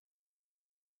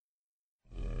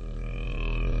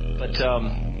but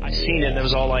I seen it, and that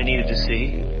was all I needed to see.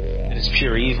 It is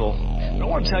pure evil. I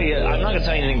want to tell you, I'm not going to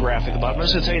tell you anything graphic about it. I'm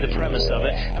just going to tell you the premise of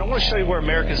it. And I want to show you where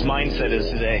America's mindset is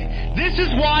today. This is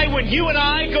why when you and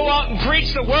I go out and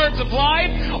preach the words of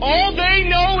life, all they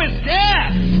know is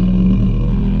death.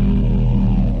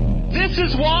 This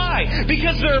is why.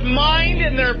 Because their mind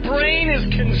and their brain is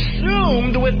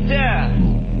consumed with death.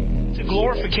 It's a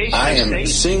glorification of Satan. I am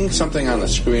seeing something on the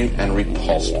screen and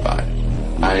repulsed by it.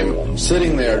 I am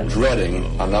sitting there dreading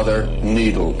another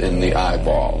needle in the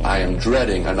eyeball. I am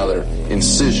dreading another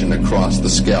incision across the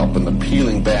scalp and the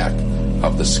peeling back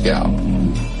of the scalp.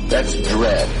 That's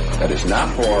dread. That is not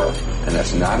horror, and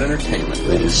that's not entertainment.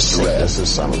 It is dread. This is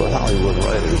some of the Hollywood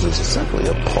writers. It's simply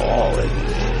appalling.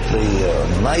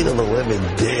 The Night of the Living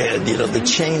Dead, the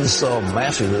Chainsaw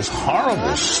Massacre, this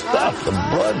horrible stuff, the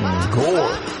blood and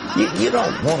gore. You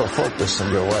don't want to focus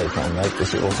in your life on that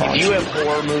because it will haunt you. If you have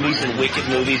horror movies and wicked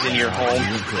movies in your home,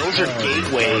 those are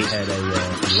gateways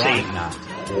to Satan.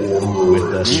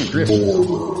 With the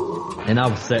strippers. And I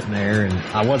was sitting there, and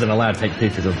I wasn't allowed to take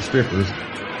pictures of the strippers.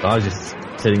 So I was just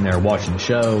sitting there watching the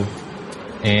show.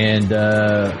 And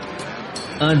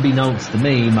unbeknownst to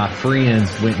me, my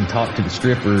friends went and talked to the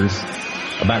strippers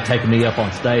about taking me up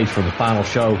on stage for the final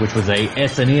show, which was a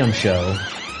S&M show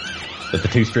that the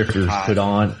two strippers put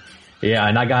on. Yeah,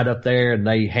 and I got up there and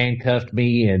they handcuffed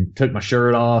me and took my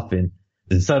shirt off and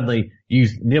then suddenly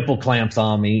used nipple clamps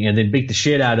on me and then beat the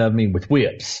shit out of me with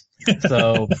whips.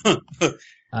 So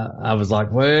I was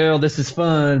like, well, this is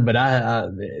fun, but I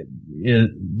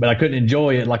couldn't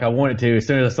enjoy it like I wanted to. As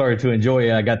soon as I started to enjoy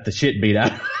it, I got the shit beat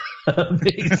out of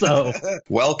me. So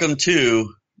welcome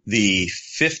to the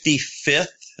 55th,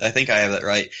 I think I have that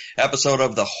right, episode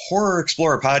of the Horror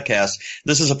Explorer podcast.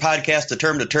 This is a podcast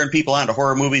determined to turn people on to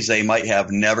horror movies they might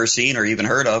have never seen or even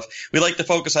heard of. We like to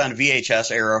focus on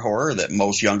VHS-era horror that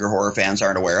most younger horror fans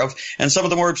aren't aware of, and some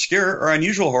of the more obscure or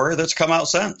unusual horror that's come out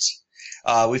since.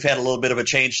 We've had a little bit of a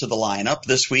change to the lineup.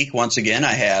 This week, once again,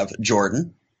 I have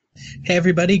Jordan. Hey,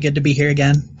 everybody. Good to be here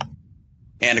again.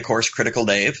 And, of course, Critical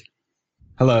Dave.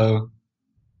 Hello.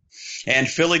 And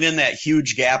filling in that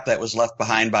huge gap that was left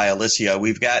behind by Alicia,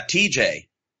 we've got TJ.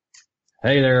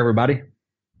 Hey there, everybody.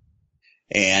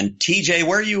 And TJ,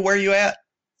 where are you at?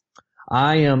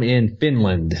 I am in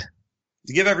Finland.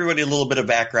 Give everybody a little bit of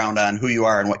background on who you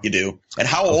are and what you do. And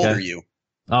how old are you?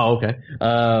 Oh, okay.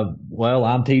 Well,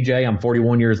 I'm TJ. I'm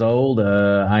 41 years old.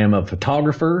 I am a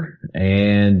photographer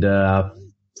and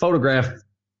photograph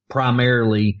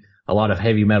primarily a lot of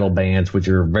heavy metal bands, which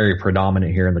are very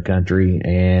predominant here in the country.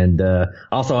 And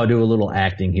also I do a little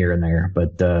acting here and there,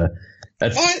 but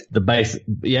that's what? The base.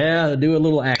 Yeah, I do a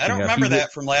little acting. I don't remember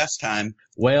that from last time.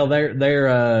 Well,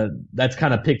 that's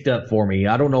kind of picked up for me.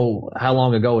 I don't know how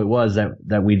long ago it was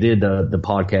that we did the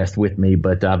podcast with me,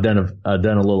 but I've done a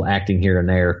little acting here and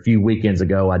there. A few weekends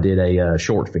ago, I did a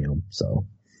short film. So.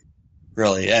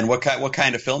 Really? And what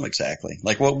kind of film exactly?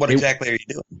 Like what exactly are you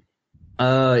doing?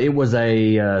 It was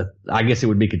I guess it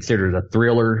would be considered a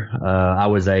thriller. I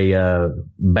was a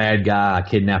bad guy. I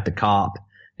kidnapped a cop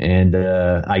and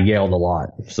I yelled a lot.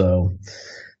 So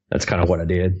that's kind of what I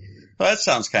did. Well, that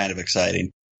sounds kind of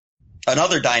exciting.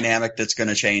 Another dynamic that's going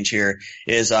to change here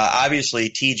is obviously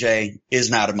TJ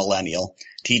is not a millennial.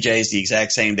 TJ is the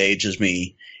exact same age as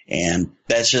me. And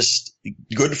that's just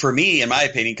good for me, in my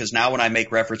opinion, because now when I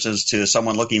make references to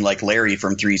someone looking like Larry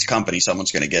from Three's Company,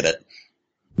 someone's going to get it.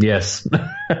 Yes,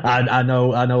 I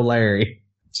know Larry.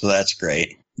 So that's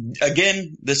great.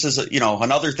 Again, this is,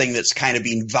 another thing that's kind of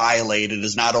being violated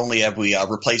is not only have we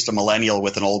replaced a millennial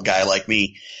with an old guy like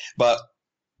me, but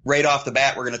right off the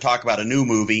bat, we're going to talk about a new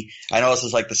movie. I know this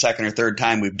is like the second or third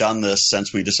time we've done this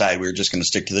since we decided we were just going to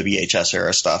stick to the VHS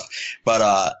era stuff.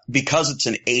 But because it's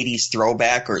an 80s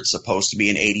throwback, or it's supposed to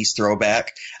be an 80s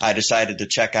throwback, I decided to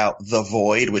check out The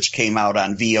Void, which came out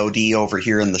on VOD over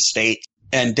here in the States.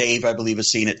 And Dave, I believe, has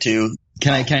seen it too.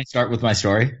 Can I start with my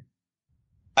story?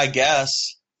 I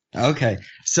guess. Okay.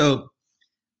 So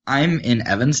I'm in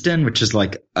Evanston, which is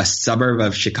like a suburb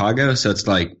of Chicago. So it's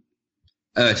like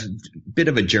a bit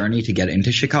of a journey to get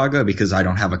into Chicago because I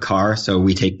don't have a car. So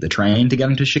we take the train to get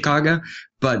into Chicago.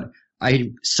 But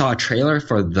I saw a trailer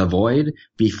for The Void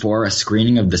before a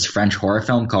screening of this French horror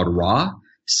film called Raw.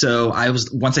 So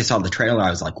once I saw the trailer, I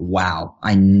was like, wow,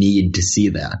 I need to see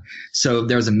that. So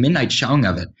there was a midnight showing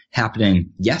of it happening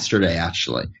yesterday,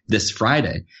 actually, this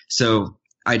Friday. So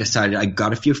I decided, I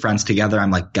got a few friends together.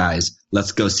 I'm like, guys,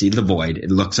 let's go see The Void. It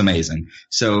looks amazing.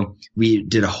 So we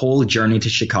did a whole journey to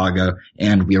Chicago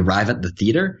and we arrive at the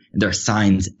theater and there are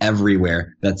signs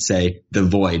everywhere that say The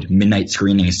Void midnight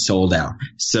screening is sold out.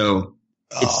 So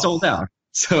it's sold out.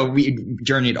 So we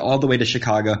journeyed all the way to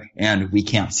Chicago and we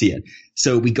can't see it.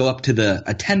 So we go up to the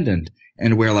attendant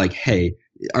and we're like, hey,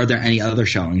 are there any other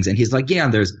showings? And he's like, yeah,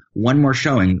 there's one more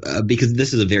showing because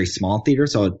this is a very small theater.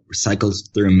 So it cycles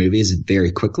through movies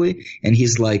very quickly. And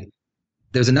he's like,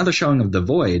 there's another showing of The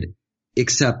Void,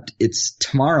 except it's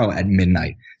tomorrow at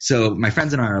midnight. So my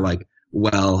friends and I are like,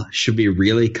 well, should we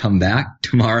really come back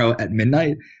tomorrow at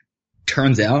midnight?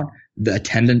 Turns out the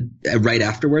attendant, right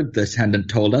afterward, the attendant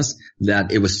told us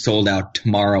that it was sold out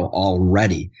tomorrow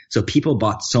already. So people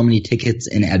bought so many tickets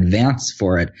in advance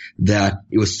for it that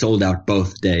it was sold out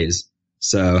both days.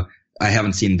 So I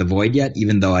haven't seen The Void yet,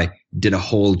 even though I did a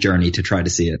whole journey to try to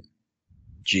see it.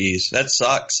 Jeez, that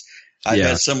sucks. I've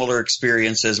had similar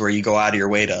experiences where you go out of your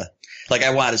way to, like,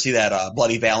 I wanted to see that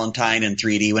Bloody Valentine in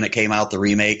 3D when it came out, the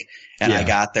remake. And I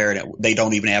got there and they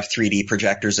don't even have 3D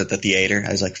projectors at the theater.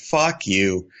 I was like, fuck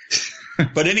you.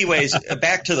 But anyways,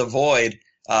 back to The Void.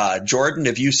 Jordan,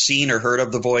 have you seen or heard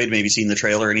of The Void? Maybe seen the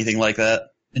trailer or anything like that?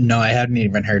 No, I hadn't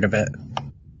even heard of it.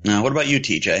 No. What about you,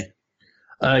 TJ?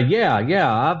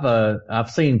 I've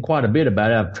seen quite a bit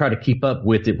about it. I've tried to keep up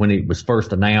with it when it was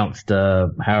first announced,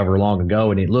 however long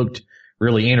ago, and it looked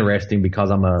really interesting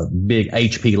because I'm a big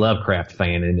H.P. Lovecraft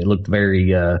fan, and it looked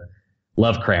very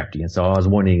Lovecrafty, and so I was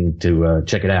wanting to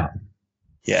check it out.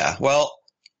 Yeah, well,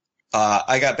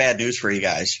 I got bad news for you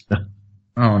guys.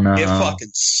 Oh, no. It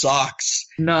fucking sucks.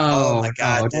 No. Oh, my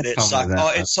God, did it suck?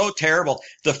 Oh, it's so terrible.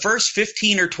 The first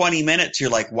 15 or 20 minutes, you're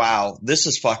like, wow, this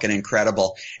is fucking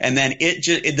incredible. And then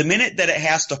the minute that it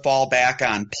has to fall back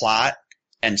on plot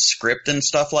and script and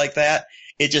stuff like that,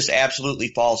 it just absolutely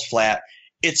falls flat.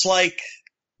 It's like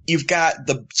you've got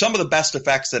some of the best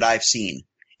effects that I've seen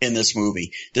in this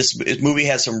movie. This movie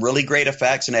has some really great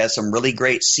effects and has some really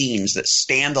great scenes that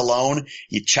stand alone.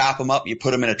 You chop them up, you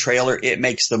put them in a trailer. It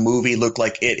makes the movie look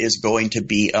like it is going to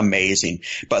be amazing.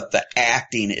 But the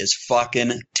acting is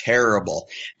fucking terrible.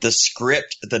 The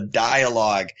script, the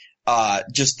dialogue,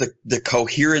 just the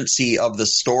coherency of the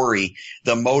story,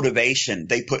 the motivation.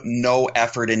 They put no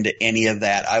effort into any of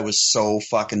that. I was so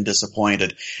fucking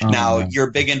disappointed. Now,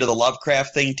 you're big into the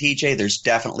Lovecraft thing, TJ. There's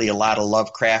definitely a lot of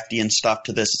Lovecraftian stuff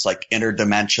to this. It's like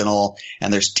interdimensional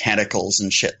and there's tentacles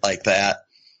and shit like that.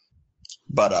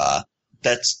 But,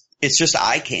 it's just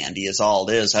eye candy is all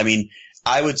it is. I mean,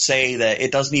 I would say that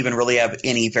it doesn't even really have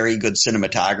any very good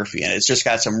cinematography in it. It's just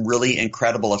got some really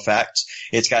incredible effects.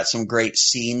 It's got some great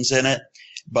scenes in it,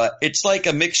 but it's like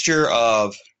a mixture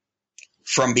of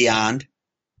From Beyond,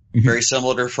 very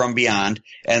similar to From Beyond,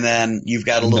 and then you've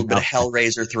got a little bit of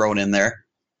Hellraiser thrown in there.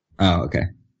 Oh, okay.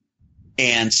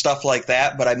 And stuff like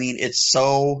that, but I mean, it's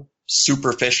so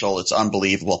superficial. It's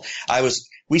unbelievable.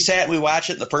 We sat and we watched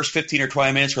it in the first 15 or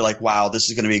 20 minutes. We're like, wow, this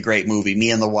is going to be a great movie,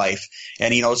 me and the wife.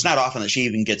 And, it's not often that she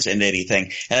even gets into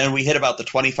anything. And then we hit about the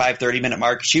 25, 30-minute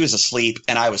mark. She was asleep,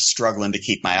 and I was struggling to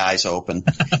keep my eyes open.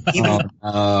 And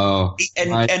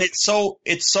it's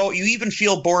so you even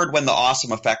feel bored when the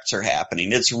awesome effects are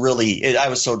happening. It's really I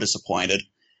was so disappointed.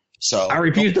 So I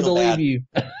refuse to believe you.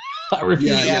 I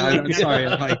refuse. I'm sorry.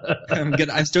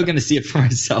 I'm still going to see it for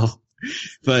myself.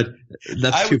 But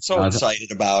I was so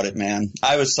excited about it, man.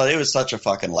 It was such a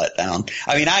fucking letdown.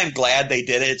 I mean, I am glad they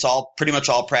did it. It's pretty much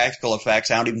all practical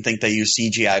effects. I don't even think they use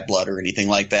CGI blood or anything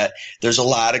like that. There's a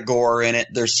lot of gore in it.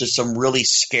 There's just some really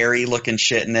scary looking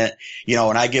shit in it,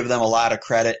 and I give them a lot of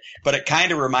credit. But it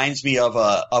kind of reminds me of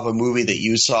a movie that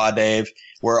you saw, Dave,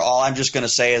 where all I'm just going to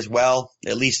say is, well,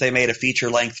 at least they made a feature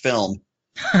length film.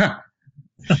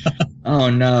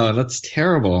 Oh no, that's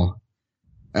terrible.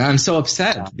 I'm so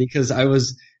upset because I'm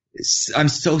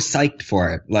so psyched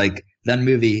for it. Like, that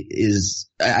movie is,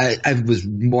 I was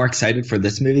more excited for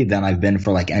this movie than I've been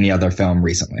for like any other film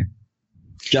recently.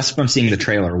 Just from seeing the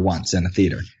trailer once in a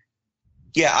theater.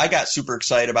 Yeah, I got super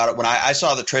excited about it when I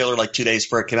saw the trailer like 2 days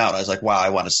before it came out. I was like, wow,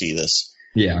 I want to see this.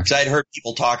 Yeah. Because I'd heard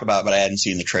people talk about it, but I hadn't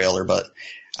seen the trailer. But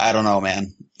I don't know,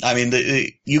 man. I mean,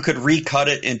 you could recut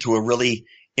it into a really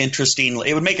interesting,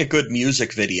 it would make a good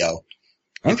music video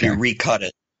if you recut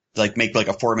it. Like, make like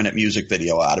a 4-minute music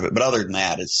video out of it. But other than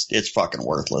that, it's fucking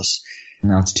worthless.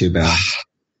 No, it's too bad.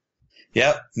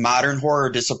 Yep. Modern horror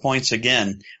disappoints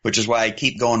again, which is why I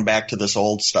keep going back to this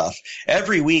old stuff.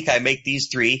 Every week I make these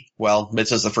three. Well,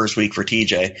 this is the first week for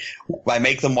TJ. I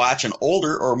make them watch an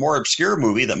older or more obscure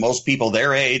movie that most people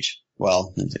their age,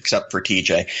 well, except for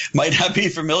TJ, might not be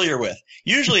familiar with.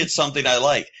 Usually it's something I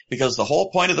like, because the whole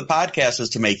point of the podcast is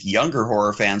to make younger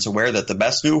horror fans aware that the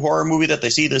best new horror movie that they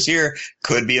see this year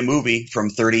could be a movie from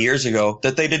 30 years ago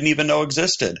that they didn't even know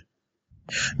existed.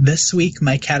 This week,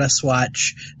 my Caddis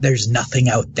watch, There's Nothing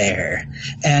Out There.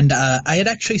 And I had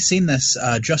actually seen this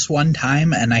just one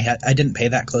time, and I didn't pay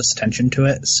that close attention to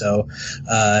it. So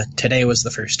today was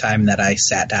the first time that I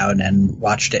sat down and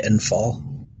watched it in full.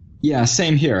 Yeah,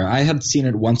 same here. I had seen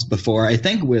it once before, I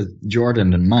think with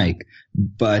Jordan and Mike,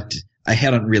 but I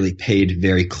hadn't really paid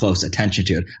very close attention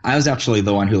to it. I was actually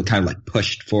the one who kind of like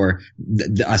pushed for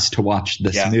us to watch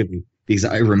this movie because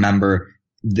I remember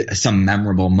some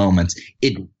memorable moments.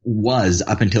 It was,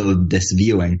 up until this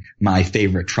viewing, my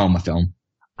favorite trauma film.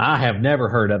 I have never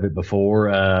heard of it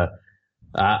before.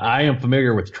 I am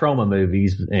familiar with trauma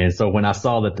movies, and so when I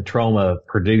saw that the Trauma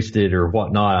produced it or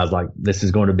whatnot, I was like, this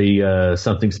is going to be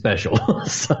something special.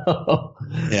 So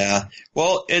yeah,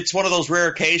 well, it's one of those rare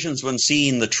occasions when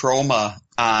seeing the Trauma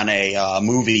on a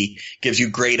movie gives you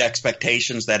great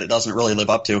expectations that it doesn't really live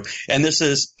up to, and this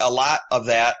is a lot of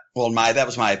that. Well, that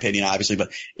was my opinion, obviously,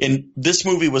 but this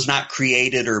movie was not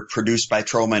created or produced by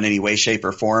Trauma in any way, shape,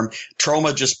 or form.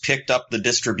 Trauma just picked up the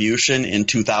distribution in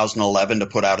 2011 to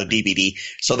put out a DVD,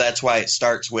 so that's why it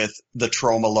starts with the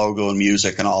Trauma logo and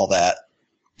music and all that.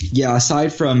 Yeah,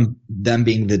 aside from them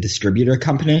being the distributor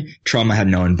company, Trauma had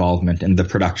no involvement in the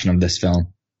production of this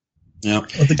film. Yeah,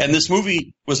 and this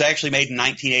movie was actually made in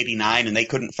 1989, and they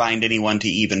couldn't find anyone to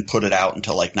even put it out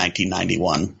until like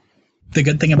 1991. The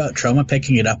good thing about Trauma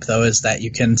picking it up, though, is that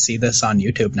you can see this on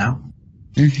YouTube now.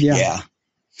 Yeah.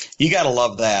 You got to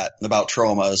love that about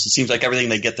Trauma. It seems like everything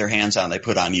they get their hands on, they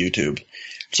put on YouTube.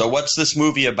 So what's this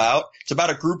movie about? It's about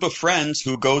a group of friends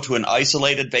who go to an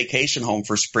isolated vacation home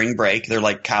for spring break. They're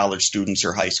like college students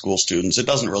or high school students. It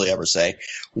doesn't really ever say.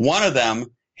 One of them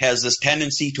has this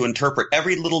tendency to interpret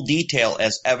every little detail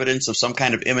as evidence of some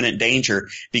kind of imminent danger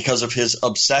because of his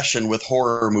obsession with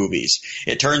horror movies.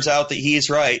 It turns out that he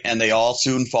is right, and they all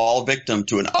soon fall victim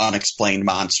to an unexplained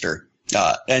monster.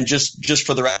 And just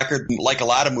for the record, like a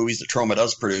lot of movies that Trauma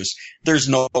does produce, there's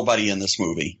nobody in this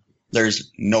movie.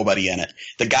 There's nobody in it.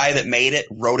 The guy that made it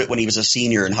wrote it when he was a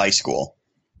senior in high school.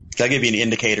 That'll give you an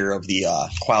indicator of the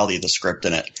quality of the script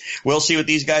in it. We'll see what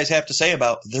these guys have to say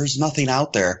about There's Nothing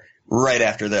Out There right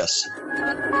after this.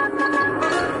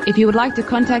 If you would like to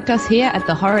contact us here at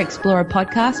the Horror Explorer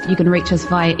Podcast, you can reach us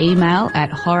via email at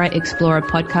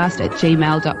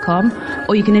horrorexplorerpodcast@gmail.com,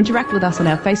 or you can interact with us on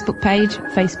our Facebook page,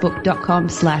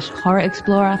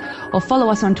 facebook.com/horrorexplorer, or follow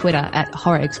us on Twitter at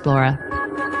Horror Explorer.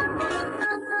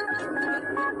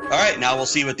 All right, now we'll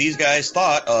see what these guys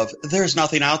thought of There's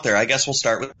Nothing Out There. I guess we'll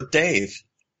start with Dave.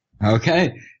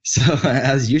 Okay, so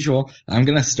as usual, I'm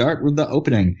going to start with the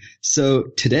opening. So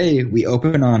today we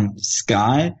open on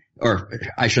Sky, or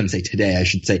I shouldn't say today, I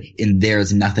should say in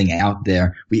There's Nothing Out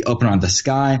There. We open on the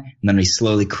sky, and then we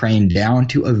slowly crane down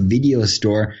to a video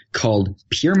store called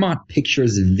Piermont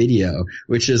Pictures Video,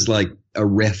 which is like a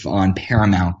riff on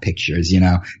Paramount Pictures,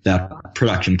 that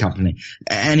production company.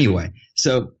 Anyway,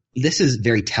 so this is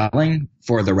very telling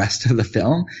for the rest of the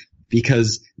film,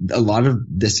 because a lot of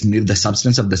this the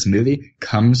substance of this movie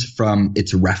comes from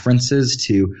its references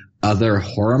to other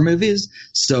horror movies.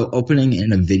 So opening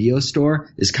in a video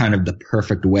store is kind of the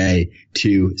perfect way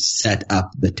to set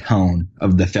up the tone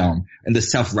of the film and the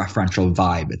self-referential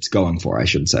vibe it's going for, I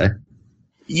should say.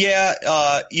 Yeah,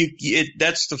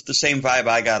 that's the same vibe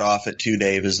I got off it too,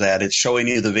 Dave, is that it's showing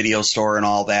you the video store and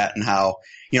all that, and how,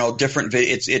 different,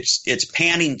 it's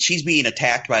panning. She's being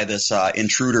attacked by this,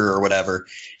 intruder or whatever.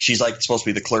 She's like supposed to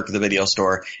be the clerk of the video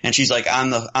store, and she's like on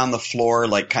the floor,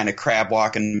 like kind of crab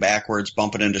walking backwards,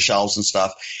 bumping into shelves and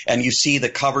stuff. And you see the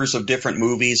covers of different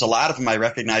movies. A lot of them I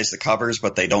recognize the covers,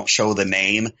 but they don't show the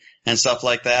name and stuff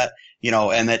like that,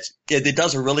 and it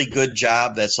does a really good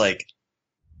job. That's like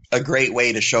a great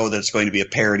way to show that it's going to be a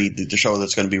parody, to show that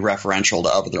it's going to be referential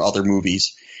to other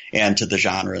movies and to the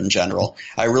genre in general.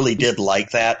 I really did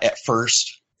like that at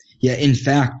first. Yeah, in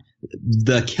fact,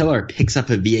 the killer picks up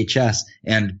a VHS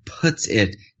and puts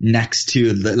it next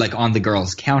to on the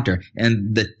girl's counter,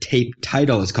 and the tape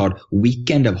title is called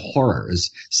Weekend of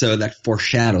Horrors. So that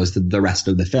foreshadows the rest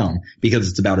of the film, because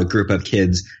it's about a group of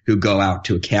kids who go out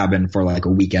to a cabin for like a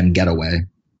weekend getaway.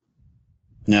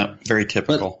 Yeah, very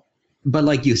typical. But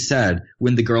like you said,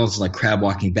 when the girl's like crab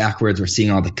walking backwards, we're seeing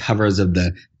all the covers of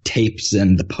the tapes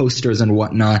and the posters and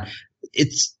whatnot.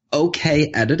 It's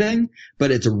okay editing, but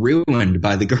it's ruined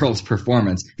by the girl's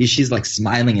performance, because she's like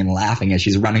smiling and laughing as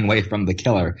she's running away from the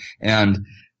killer. And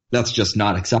that's just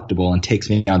not acceptable and takes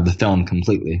me out of the film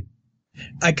completely.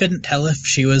 I couldn't tell if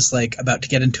she was like about to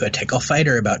get into a tickle fight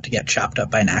or about to get chopped up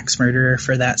by an axe murderer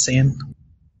for that scene.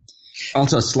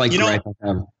 Also, a slight gripe I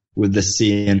have with this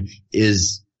scene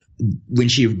is when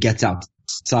she gets out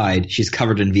outside, she's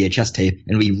covered in VHS tape,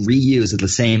 and we reuse the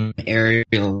same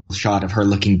aerial shot of her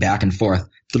looking back and forth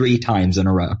 3 times in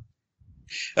a row.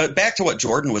 Back to what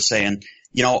Jordan was saying,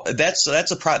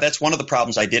 that's one of the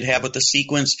problems I did have with the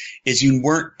sequence is you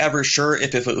weren't ever sure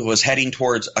if it was heading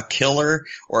towards a killer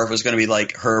or if it was going to be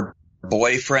like her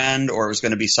boyfriend or it was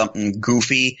going to be something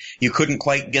goofy. You couldn't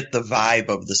quite get the vibe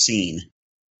of the scene.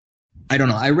 I don't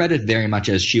know. I read it very much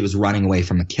as she was running away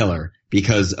from a killer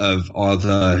because of all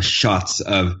the shots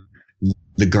of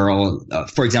the girl.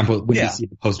 For example, when you see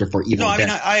the poster for Evil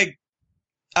Dead.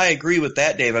 I agree with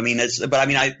that, Dave. I mean,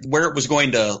 where it was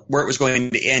going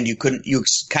to end, you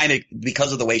kind of,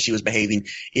 because of the way she was behaving,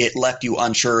 it left you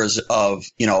unsure of,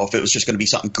 if it was just going to be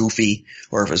something goofy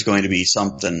or if it was going to be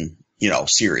something,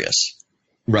 serious.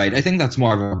 Right. I think that's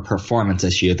more of a performance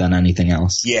issue than anything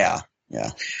else. Yeah.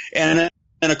 Yeah. And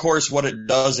of course, what it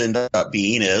does end up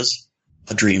being is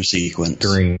a dream sequence.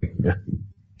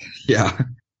 Yeah.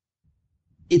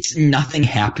 It's nothing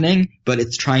happening, but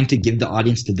it's trying to give the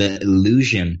audience the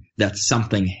illusion that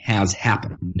something has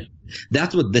happened.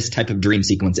 That's what this type of dream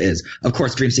sequence is. Of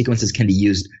course, dream sequences can be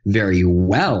used very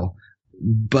well,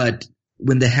 but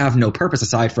when they have no purpose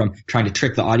aside from trying to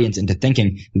trick the audience into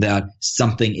thinking that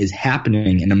something is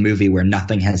happening in a movie where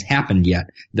nothing has happened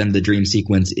yet, then the dream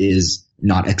sequence is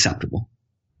not acceptable.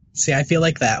 See, I feel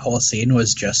like that whole scene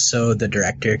was just so the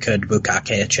director could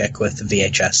bukkake a chick with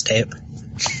VHS tape.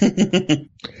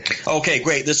 Okay,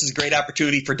 great. This is a great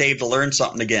opportunity for Dave to learn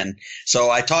something again. So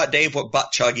I taught Dave what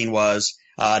butt chugging was.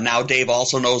 Now Dave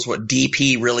also knows what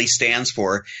DP really stands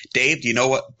for. Dave, do you know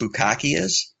what bukkake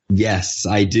is? Yes,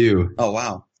 I do. Oh,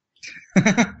 wow.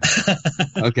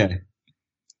 Okay.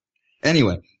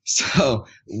 Anyway, so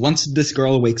once this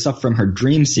girl wakes up from her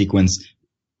dream sequence,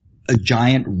 a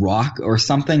giant rock or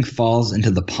something falls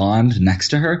into the pond next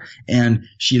to her, and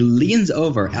she leans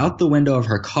over out the window of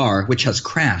her car, which has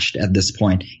crashed at this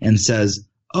point, and says,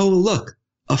 "Oh, look,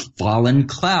 a fallen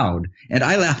cloud." And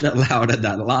I laughed out loud at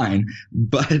that line,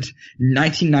 but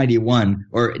 1991,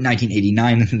 or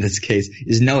 1989 in this case,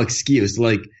 is no excuse.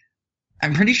 Like,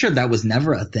 I'm pretty sure that was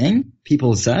never a thing,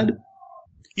 people said.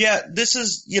 Yeah, this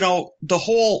is, the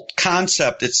whole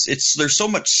concept, there's so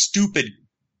much stupid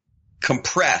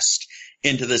compressed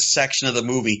into this section of the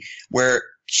movie where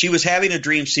she was having a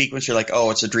dream sequence. You're like, oh,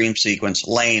 it's a dream sequence.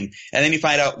 Lame. And then you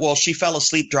find out, well, she fell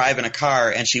asleep driving a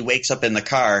car and she wakes up in the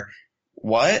car.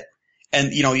 What?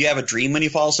 And, you have a dream when you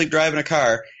fall asleep driving a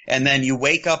car and then you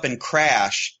wake up and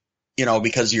crash,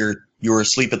 because you were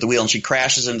asleep at the wheel and she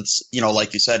crashes into,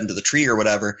 like you said, into the tree or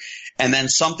whatever. And then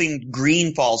something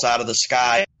green falls out of the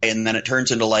sky and then it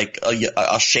turns into like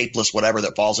a shapeless whatever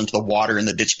that falls into the water in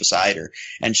the ditch beside her.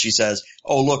 And she says,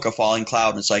 oh, look, a falling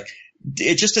cloud. And it's like,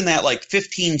 it just in that like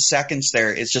 15 seconds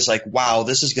there, it's just like, wow,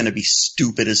 this is going to be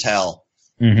stupid as hell.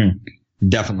 Mm-hmm.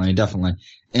 Definitely.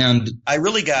 And I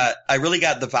really got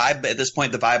the vibe at this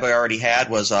point. The vibe I already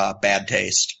had was bad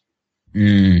taste.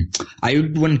 I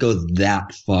wouldn't go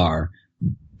that far,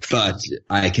 but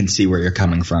I can see where you're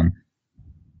coming from.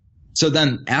 So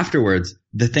then afterwards,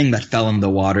 the thing that fell in the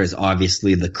water is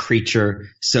obviously the creature.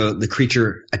 So the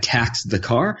creature attacks the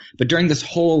car, but during this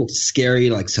whole scary,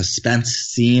 like, suspense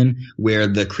scene where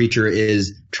the creature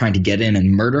is trying to get in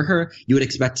and murder her, you would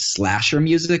expect slasher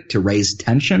music to raise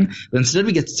tension, but instead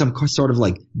we get some sort of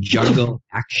like jungle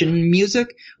action music,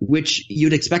 which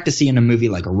you'd expect to see in a movie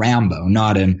like Rambo,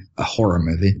 not in a horror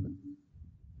movie.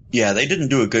 Yeah, they didn't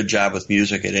do a good job with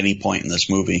music at any point in this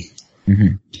movie.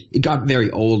 Mm-hmm. It got very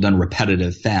old and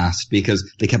repetitive fast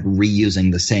because they kept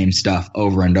reusing the same stuff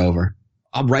over and over.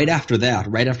 Right after that,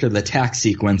 right after the attack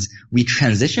sequence, we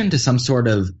transition to some sort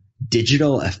of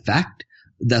digital effect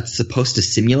that's supposed to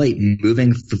simulate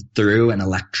moving through an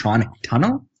electronic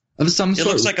tunnel of some sort. It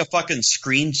looks like a fucking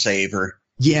screensaver.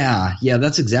 Yeah,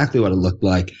 that's exactly what it looked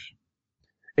like.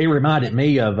 It reminded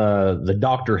me of the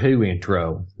Doctor Who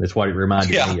intro. That's what it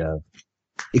reminded me of.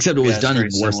 Except it was done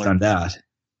worse than that.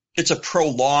 It's a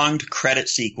prolonged credit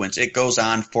sequence. It goes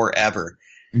on forever.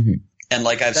 Mm-hmm. And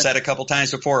like I've said a couple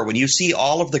times before, when you see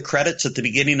all of the credits at the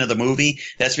beginning of the movie,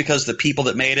 that's because the people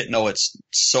that made it know it's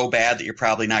so bad that you're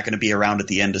probably not going to be around at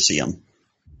the end to see them.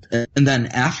 And then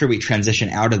after we transition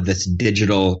out of this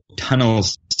digital tunnel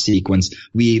sequence,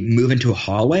 we move into a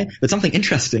hallway. But something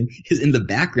interesting is in the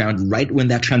background, right when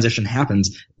that transition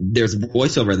happens, there's a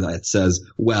voiceover that says,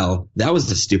 well, that was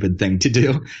a stupid thing to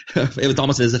do. It was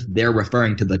almost as if they're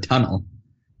referring to the tunnel.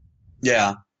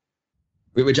 Yeah.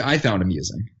 Which I found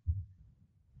amusing.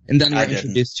 And then we're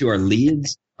introduced to our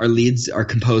leads. Our leads are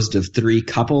composed of 3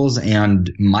 couples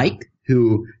and Mike,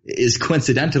 who is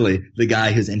coincidentally the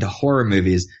guy who's into horror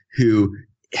movies, who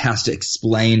has to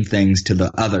explain things to the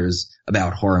others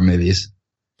about horror movies.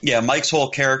 Yeah, Mike's whole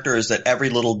character is that every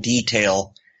little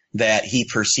detail that he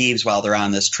perceives while they're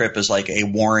on this trip is like a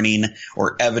warning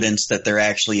or evidence that they're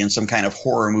actually in some kind of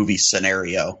horror movie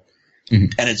scenario.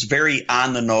 Mm-hmm. And it's very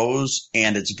on the nose,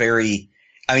 and it's very,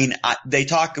 I mean, they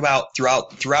talk about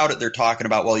throughout it, they're talking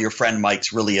about, well, your friend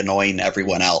Mike's really annoying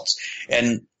everyone else.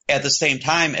 And at the same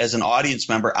time, as an audience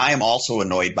member, I am also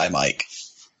annoyed by Mike.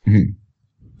 Mm-hmm.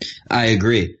 I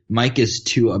agree. Mike is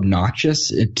too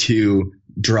obnoxious to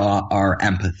draw our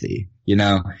empathy, you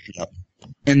know? Yep.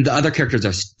 And the other characters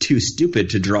are too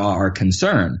stupid to draw our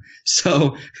concern.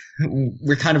 So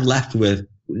we're kind of left with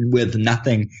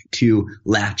nothing to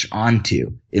latch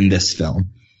onto in this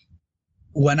film.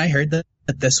 When I heard that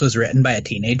this was written by a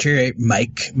teenager,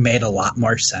 Mike made a lot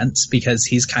more sense, because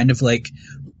he's kind of like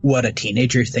what a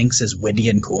teenager thinks is witty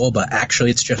and cool, but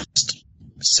actually it's just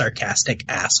sarcastic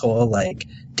asshole, like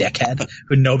dickhead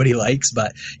who nobody likes.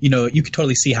 But you know, you could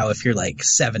totally see how if you're like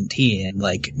 17,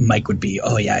 like Mike would be,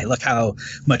 oh yeah, look how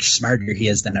much smarter he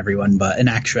is than everyone. But in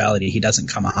actuality, he doesn't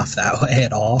come off that way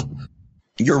at all.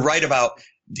 You're right about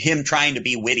him trying to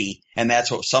be witty, and that's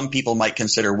what some people might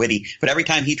consider witty. But every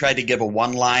time he tried to give a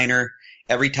one-liner,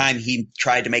 every time he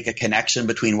tried to make a connection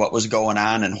between what was going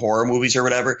on in horror movies or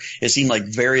whatever, it seemed like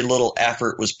very little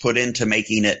effort was put into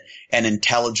making it an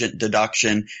intelligent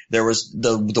deduction. There was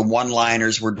the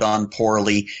one-liners were done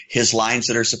poorly. His lines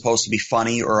that are supposed to be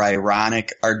funny or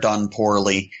ironic are done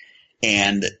poorly.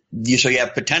 And so you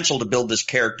have potential to build this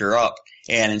character up,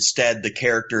 and instead the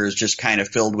character is just kind of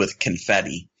filled with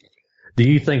confetti. Do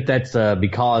you think that's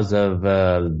because of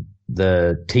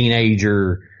the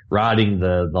teenager writing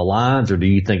the lines, or do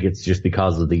you think it's just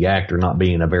because of the actor not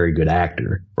being a very good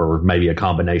actor, or maybe a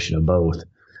combination of both?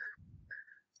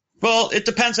 Well, it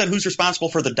depends on who's responsible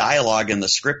for the dialogue in the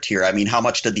script here. I mean, how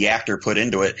much did the actor put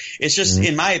into it? It's just,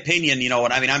 in my opinion, you know,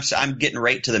 and I mean, I'm getting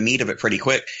right to the meat of it pretty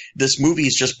quick. This movie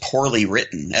is just poorly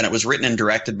written, and it was written and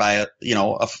directed by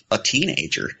a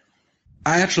teenager.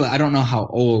 I don't know how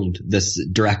old this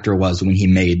director was when he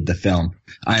made the film.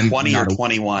 I'm 20 or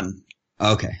 21.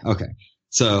 Okay.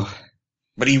 So,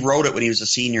 but he wrote it when he was a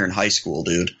senior in high school,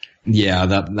 dude. Yeah,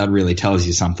 that really tells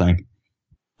you something.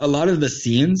 A lot of the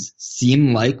scenes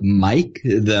seem like Mike,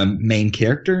 the main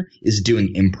character, is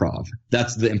doing improv.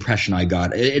 That's the impression I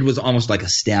got. It was almost like a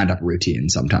stand-up routine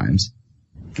sometimes.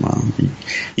 Well,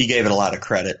 you gave it a lot of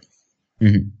credit.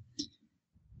 Mm-hmm.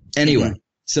 Anyway,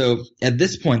 so at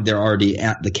this point, they're already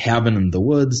at the cabin in the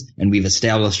woods, and we've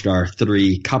established our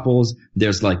three couples.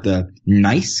 There's like the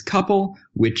nice couple,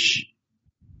 which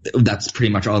that's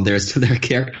pretty much all there is to their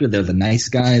character. They're the nice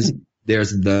guys. There's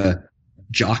the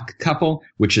jock couple,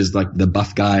 which is like the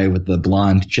buff guy with the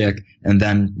blonde chick. And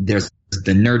then there's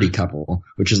the nerdy couple,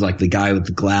 which is like the guy with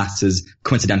the glasses,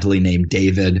 coincidentally named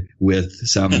David, with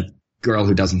some girl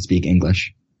who doesn't speak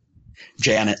English.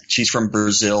 Janet. She's from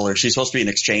Brazil, or she's supposed to be an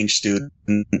exchange student.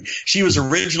 She was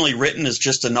originally written as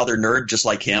just another nerd just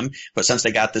like him, but since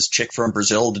they got this chick from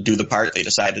Brazil to do the part, they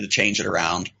decided to change it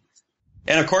around.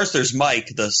 And of course there's Mike,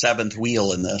 the seventh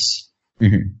wheel in this.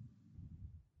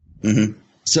 Mm-hmm. Mm-hmm.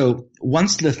 So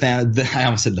once I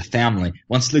almost said the family,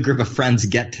 once the group of friends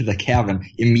get to the cabin,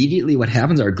 immediately what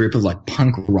happens are a group of like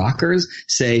punk rockers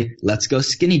say, let's go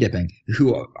skinny dipping,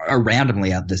 who are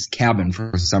randomly at this cabin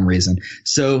for some reason.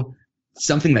 So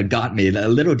something that got me, a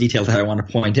little detail that I want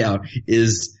to point out,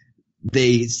 is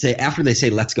they say, after they say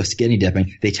let's go skinny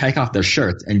dipping, they take off their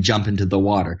shirts and jump into the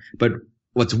water. But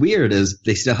what's weird is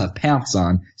they still have pants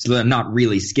on, so they're not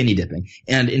really skinny dipping.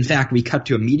 And in fact, we cut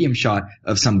to a medium shot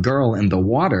of some girl in the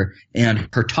water, and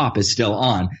her top is still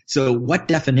on. So what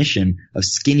definition of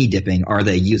skinny dipping are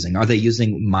they using? Are they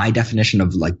using my definition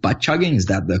of like butt chugging? Is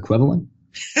that the equivalent?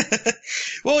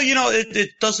 Well, it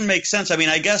doesn't make sense. I mean,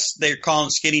 I guess they're calling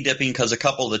it skinny dipping because a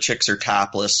couple of the chicks are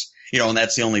topless, and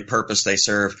that's the only purpose they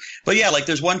serve. But yeah, like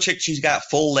there's one chick, she's got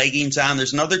full leggings on.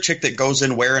 There's another chick that goes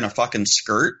in wearing a fucking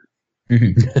skirt.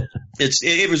 Mm-hmm.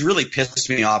 It was really pissed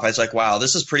me off. I was like, wow,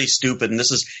 this is pretty stupid, and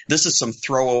this is some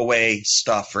throwaway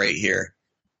stuff right here.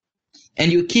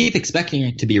 And you keep expecting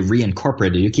it to be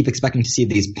reincorporated. You keep expecting to see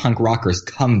these punk rockers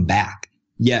come back,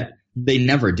 yet they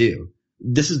never do.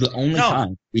 This is the only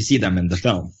time we see them in the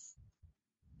film.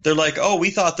 They're like, oh, we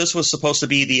thought this was supposed to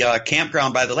be the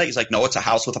campground by the lake. He's like, no, it's a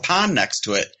house with a pond next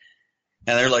to it.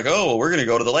 And they're like, oh, well, we're going to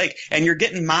go to the lake. And you're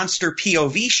getting monster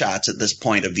POV shots at this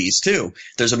point of these, too.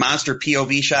 There's a monster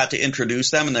POV shot to introduce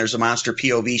them, and there's a monster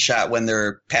POV shot when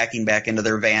they're packing back into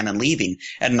their van and leaving,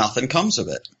 and nothing comes of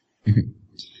it.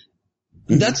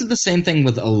 Mm-hmm. That's the same thing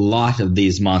with a lot of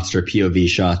these monster POV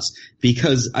shots,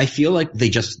 because I feel like they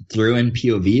just threw in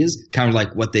POVs, kind of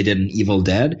like what they did in Evil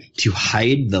Dead, to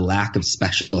hide the lack of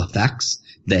special effects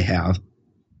they have.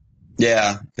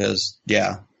 Yeah, because,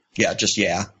 just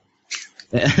yeah.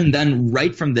 And then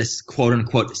right from this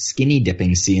quote-unquote skinny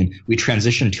dipping scene, we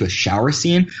transition to a shower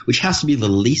scene, which has to be the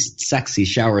least sexy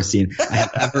shower scene I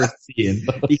have ever seen,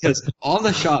 because all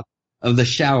the shots of the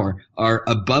shower are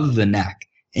above the neck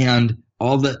and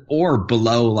or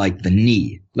below like the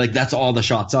knee. Like that's all the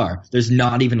shots are. There's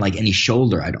not even like any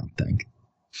shoulder, I don't think.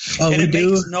 Oh, and it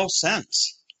makes no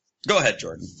sense. Go ahead,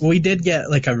 Jordan. We did get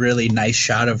like a really nice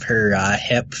shot of her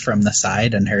hip from the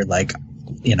side and her like,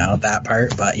 that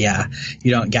part. But yeah,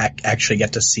 you don't actually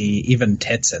get to see even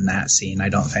tits in that scene, I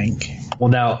don't think. Well,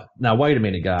 now wait a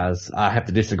minute, guys. I have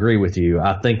to disagree with you.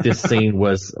 I think this scene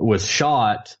was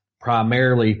shot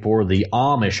primarily for the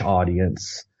Amish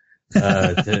audience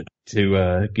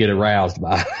to get aroused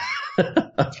by.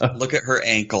 Look at her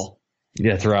ankle.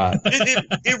 That's right.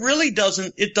 It really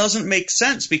doesn't make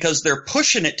sense because they're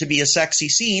pushing it to be a sexy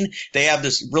scene. They have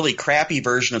this really crappy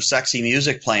version of sexy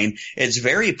music playing. It's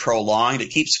very prolonged.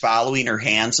 It keeps following her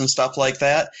hands and stuff like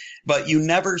that. But you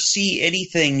never see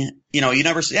anything, you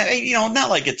never see, not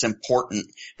like it's important.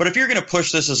 But if you're going to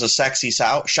push this as a sexy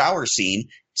shower scene,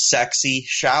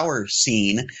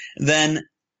 then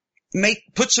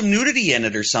put some nudity in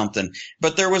it or something.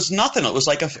 But there was nothing. It was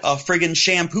like a friggin'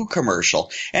 shampoo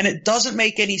commercial. And it doesn't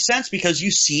make any sense because you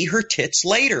see her tits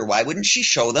later. Why wouldn't she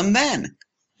show them then?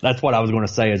 That's what I was going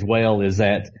to say as well, is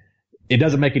that it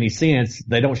doesn't make any sense.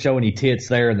 They don't show any tits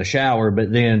there in the shower,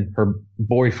 but then her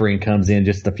boyfriend comes in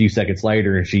just a few seconds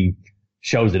later and she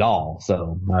shows it all.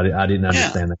 So I didn't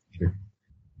understand that either.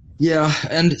 Yeah,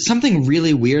 and something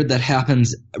really weird that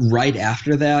happens right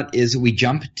after that is we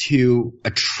jump to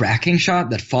a tracking shot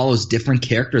that follows different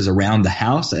characters around the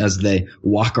house as they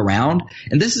walk around.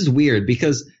 And this is weird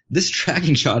because this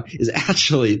tracking shot is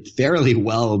actually fairly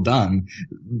well done,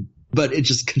 but it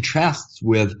just contrasts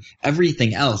with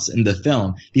everything else in the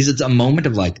film because it's a moment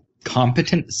of like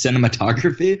competent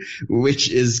cinematography,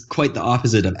 which is quite the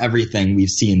opposite of everything we've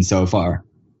seen so far.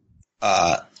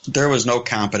 There was no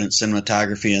competent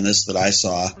cinematography in this that I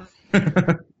saw.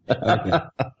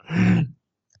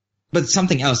 But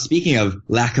something else, speaking of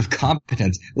lack of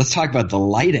competence, let's talk about the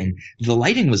lighting. The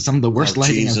lighting was some of the worst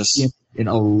lighting I've seen in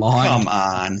a long time. Come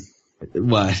on.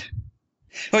 What?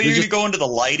 Oh, you're going to go into the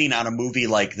lighting on a movie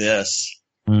like this.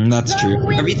 That's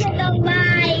true. Everything. No!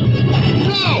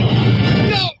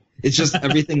 It's just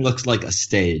everything looks like a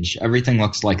stage. Everything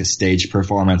looks like a stage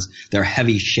performance. There are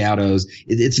heavy shadows.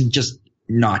 It's just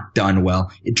not done well.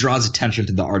 It draws attention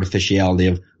to the artificiality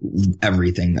of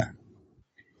everything there.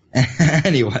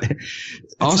 Anyway,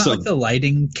 it's not like the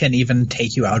lighting can even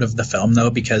take you out of the film though,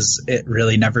 because it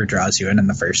really never draws you in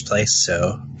the first place.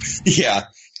 So yeah,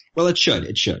 well, it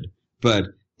should, but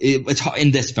it's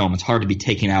in this film. It's hard to be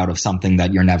taken out of something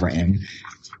that you're never in.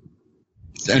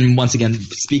 And once again,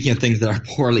 speaking of things that are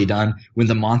poorly done, when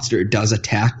the monster does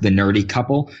attack the nerdy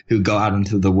couple who go out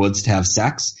into the woods to have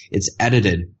sex, it's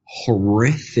edited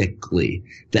horrifically.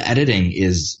 The editing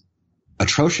is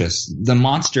atrocious. The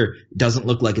monster doesn't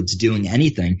look like it's doing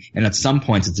anything, and at some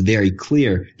points it's very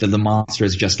clear that the monster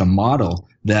is just a model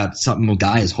that some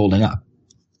guy is holding up.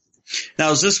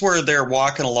 Now, is this where they're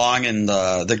walking along and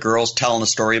the girl's telling a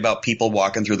story about people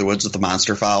walking through the woods with the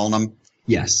monster following them?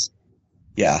 Yes.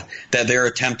 Yeah, that their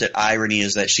attempt at irony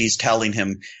is that she's telling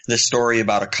him this story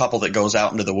about a couple that goes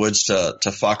out into the woods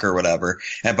to fuck or whatever,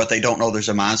 but they don't know there's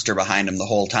a monster behind them the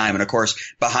whole time. And of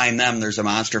course, behind them, there's a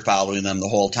monster following them the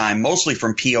whole time, mostly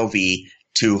from POV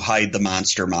to hide the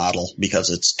monster model because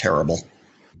it's terrible.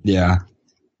 Yeah.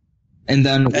 And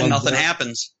then nothing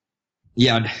happens.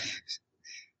 Yeah.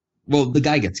 Well, the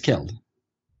guy gets killed.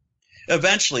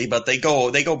 Eventually, but they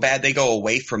go bad. They go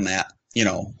away from that,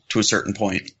 to a certain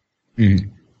point. Mm-hmm.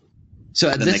 So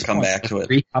at then this they come point, back to it.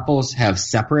 Three couples have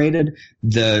separated.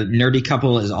 The nerdy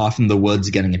couple is off in the woods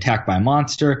getting attacked by a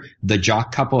monster. The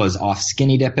jock couple is off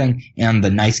skinny dipping, and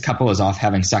the nice couple is off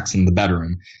having sex in the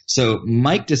bedroom. So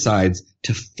Mike decides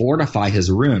to fortify his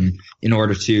room in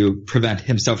order to prevent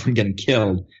himself from getting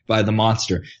killed by the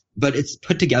monster. But it's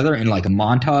put together in like a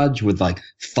montage with like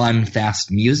fun,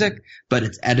 fast music, but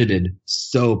it's edited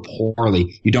so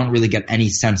poorly. You don't really get any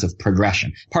sense of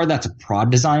progression. Part of that's a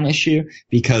prod design issue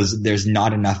because there's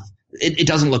not enough. It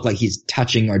doesn't look like he's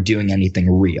touching or doing anything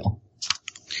real.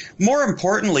 More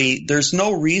importantly, there's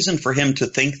no reason for him to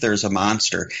think there's a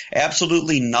monster.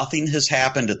 Absolutely nothing has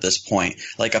happened at this point.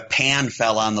 Like a pan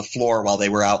fell on the floor while they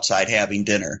were outside having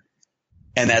dinner.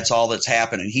 And that's all that's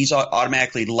happened. And he's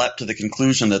automatically leapt to the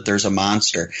conclusion that there's a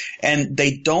monster. And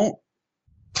they don't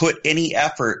put any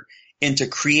effort into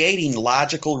creating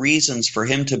logical reasons for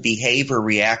him to behave or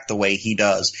react the way he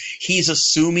does. He's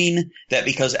assuming that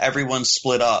because everyone's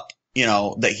split up,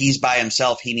 that he's by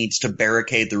himself. He needs to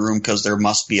barricade the room because there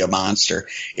must be a monster.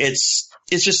 It's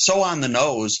just so on the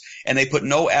nose, and they put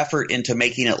no effort into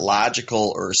making it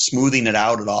logical or smoothing it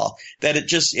out at all, that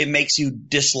it makes you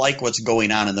dislike what's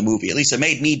going on in the movie. At least it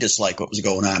made me dislike what was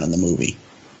going on in the movie.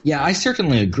 Yeah, I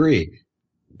certainly agree.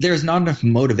 There's not enough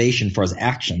motivation for his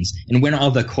actions. And when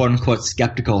all the quote-unquote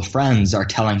skeptical friends are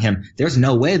telling him there's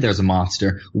no way there's a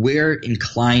monster, we're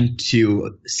inclined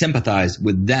to sympathize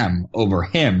with them over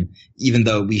him, even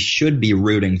though we should be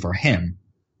rooting for him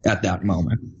at that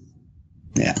moment.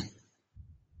 Yeah.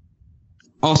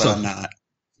 Also, but I'm not.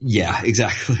 Yeah,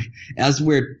 exactly. As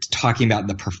we're talking about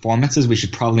the performances, we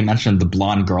should probably mention the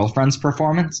blonde girlfriend's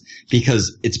performance,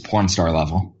 because it's porn star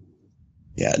level.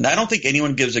 Yeah, and I don't think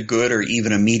anyone gives a good or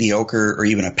even a mediocre or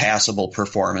even a passable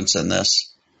performance in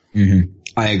this. Mm-hmm.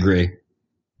 I agree.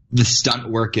 The stunt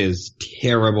work is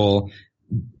terrible.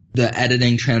 The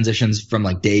editing transitions from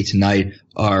like day to night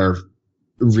are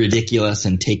ridiculous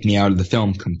and take me out of the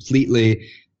film completely.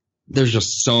 There's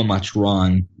just so much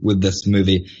wrong with this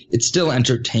movie. It's still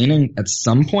entertaining at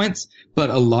some points, but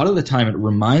a lot of the time it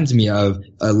reminds me of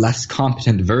a less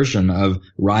competent version of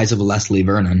Rise of Leslie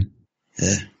Vernon.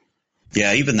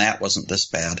 Yeah, even that wasn't this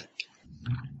bad.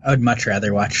 I would much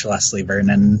rather watch Leslie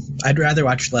Vernon. I'd rather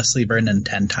watch Leslie Vernon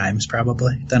 10 times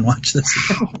probably than watch this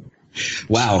again.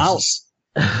 Wow.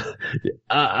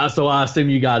 So I assume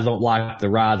you guys don't like the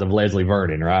Rise of Leslie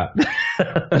Vernon, right?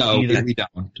 No, we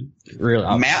don't.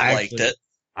 Really, Matt liked it.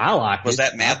 I liked it. Was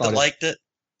that Matt that liked it?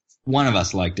 One of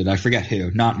us liked it. I forget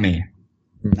who. Not me.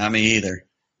 Not me either.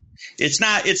 It's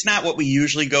not what we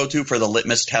usually go to for the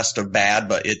litmus test of bad,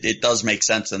 but it does make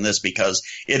sense in this because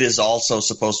it is also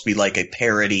supposed to be like a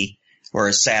parody or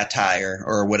a satire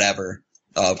or whatever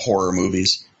of horror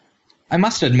movies. I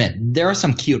must admit, there are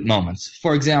some cute moments.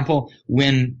 For example,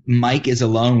 when Mike is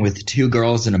alone with two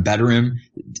girls in a bedroom,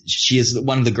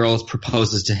 one of the girls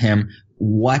proposes to him,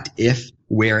 "What if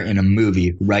we're in a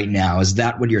movie right now? Is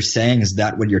that what you're saying? Is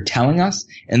that what you're telling us?"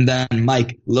 And then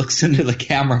Mike looks into the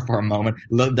camera for a moment,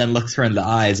 then looks her in the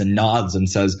eyes and nods and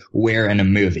says, "We're in a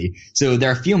movie." So there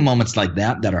are a few moments like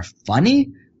that are funny,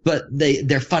 but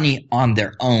they're funny on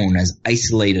their own as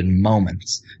isolated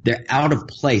moments. They're out of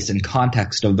place in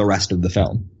context of the rest of the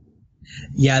film.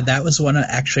 Yeah, that was one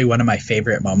of my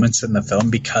favorite moments in the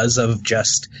film because of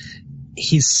just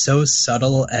he's so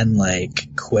subtle and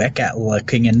like quick at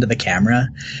looking into the camera,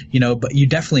 but you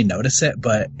definitely notice it,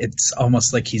 but it's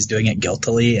almost like he's doing it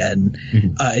guiltily, and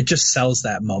it just sells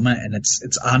that moment, and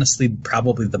it's honestly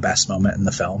probably the best moment in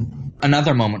the film.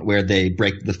 Another moment where they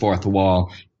break the fourth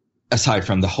wall, aside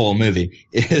from the whole movie,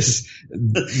 is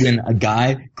when a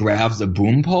guy grabs a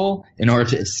boom pole in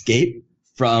order to escape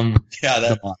from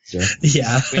the monster.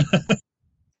 Yeah.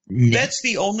 That's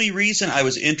the only reason I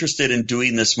was interested in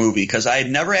doing this movie, because I had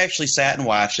never actually sat and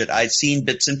watched it. I'd seen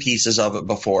bits and pieces of it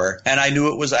before, and I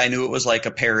knew it was like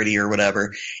a parody or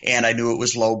whatever, and I knew it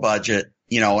was low budget,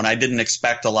 and I didn't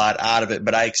expect a lot out of it,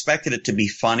 but I expected it to be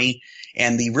funny.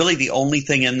 And the only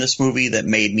thing in this movie that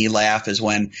made me laugh is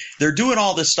when they're doing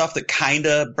all this stuff that kind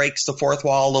of breaks the fourth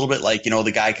wall a little bit, like,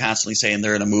 the guy constantly saying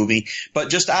they're in a movie, but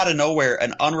just out of nowhere,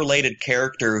 an unrelated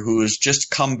character who's just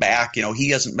come back, he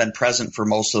hasn't been present for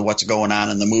most of what's going on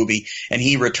in the movie, and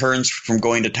he returns from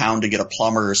going to town to get a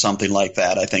plumber or something like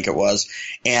that, I think it was,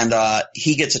 and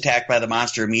he gets attacked by the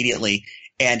monster immediately.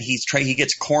 And he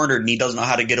gets cornered and he doesn't know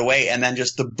how to get away. And then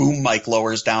just the boom mic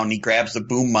lowers down and he grabs the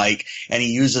boom mic and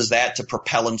he uses that to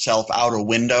propel himself out a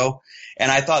window.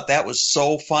 And I thought that was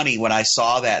so funny when I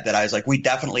saw that I was like, we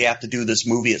definitely have to do this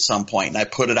movie at some point. And I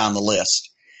put it on the list.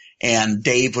 And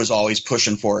Dave was always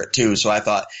pushing for it too. So I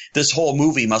thought this whole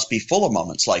movie must be full of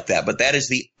moments like that. But that is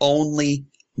the only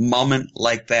moment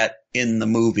like that in the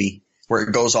movie where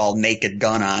it goes all Naked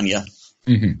Gun on you.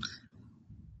 Mm-hmm.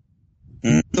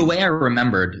 The way I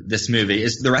remembered this movie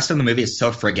is the rest of the movie is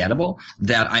so forgettable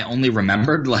that I only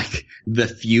remembered like the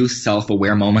few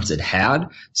self-aware moments it had.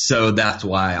 So that's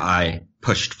why I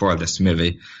pushed for this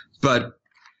movie. But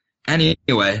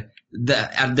anyway,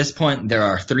 at this point, there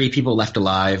are 3 people left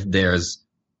alive. There's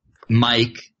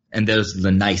Mike and there's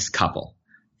the nice couple.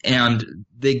 And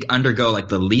they undergo like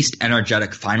the least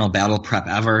energetic final battle prep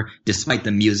ever, despite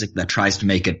the music that tries to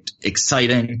make it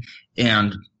exciting.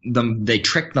 And they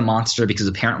trick the monster because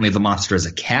apparently the monster is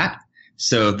a cat.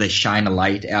 So they shine a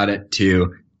light at it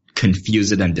to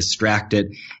confuse it and distract it.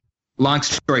 Long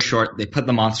story short, they put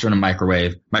the monster in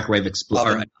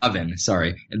a oven.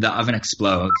 Sorry. The oven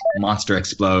explodes. The monster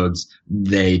explodes.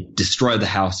 They destroy the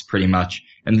house pretty much.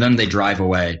 And then they drive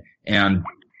away. And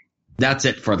that's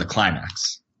it for the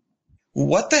climax.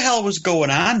 What the hell was going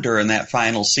on during that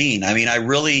final scene? I mean,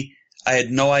 I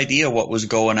had no idea what was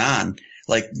going on.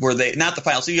 Like, were they not the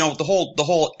final? So, the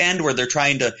whole end where they're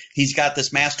trying to. He's got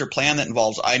this master plan that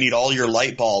involves, I need all your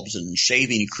light bulbs and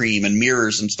shaving cream and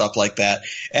mirrors and stuff like that.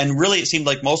 And really, it seemed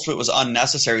like most of it was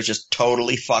unnecessary. It was just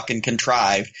totally fucking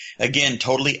contrived. Again,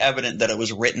 totally evident that it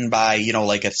was written by,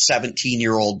 like a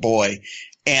 17-year-old boy.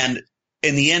 And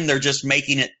in the end, they're just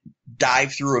making it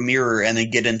dive through a mirror and then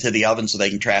get into the oven so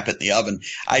they can trap it in the oven.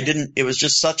 It was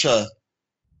just such a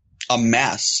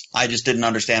mess. I just didn't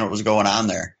understand what was going on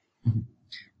there.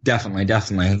 Definitely.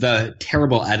 The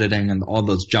terrible editing and all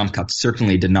those jump cuts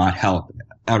certainly did not help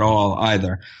at all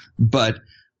either. But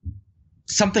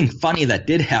something funny that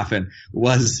did happen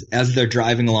was as they're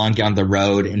driving along down the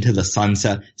road into the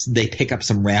sunset, they pick up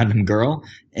some random girl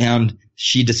and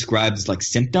she describes like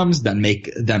symptoms that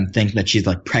make them think that she's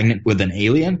like pregnant with an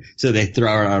alien. So they throw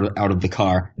her out of the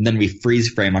car, and then we freeze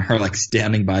frame on her like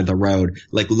standing by the road,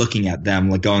 like looking at them,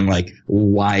 like going like,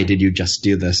 why did you just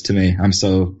do this to me? I'm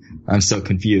so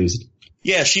confused.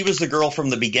 Yeah, she was the girl from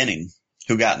the beginning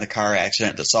who got in the car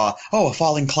accident that saw, a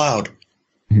falling cloud.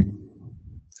 All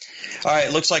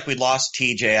right, looks like we lost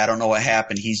TJ. I don't know what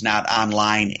happened. He's not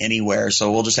online anywhere,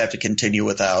 so we'll just have to continue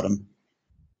without him.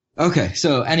 Okay,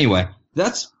 so anyway,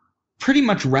 that's pretty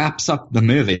much wraps up the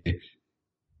movie.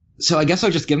 So I guess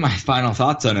I'll just give my final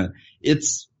thoughts on it. It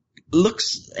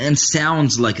looks and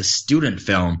sounds like a student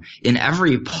film in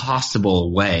every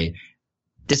possible way.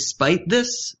 Despite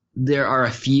this, there are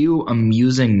a few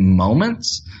amusing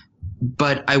moments,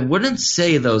 but I wouldn't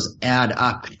say those add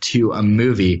up to a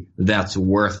movie that's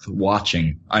worth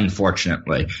watching,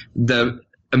 unfortunately. The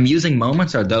amusing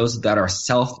moments are those that are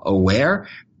self-aware,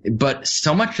 but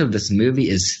so much of this movie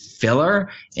is filler,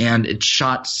 and it's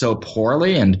shot so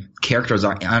poorly, and characters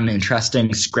are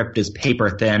uninteresting. Script is paper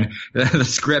thin. The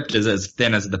script is as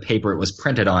thin as the paper it was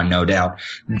printed on, no doubt.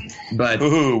 But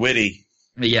ooh, witty.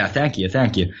 Yeah, thank you.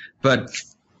 But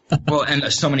well,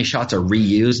 and so many shots are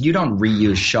reused. You don't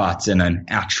reuse shots in an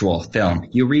actual film.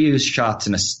 You reuse shots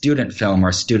in a student film or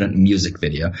a student music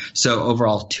video. So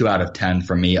overall, 2 out of 10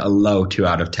 for me, a low 2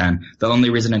 out of 10. The only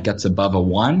reason it gets above a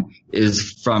 1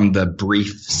 is from the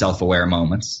brief self-aware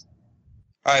moments.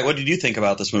 All right, what did you think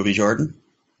about this movie, Jordan?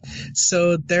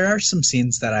 So there are some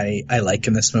scenes that I like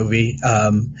in this movie.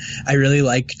 I really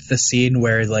liked the scene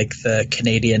where like the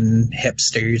Canadian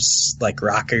hipsters, like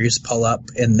rockers, pull up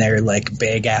in their like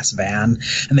big ass van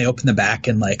and they open the back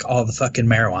and like all the fucking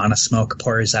marijuana smoke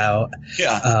pours out.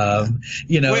 Yeah.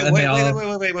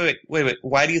 Wait.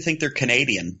 Why do you think they're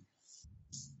Canadian?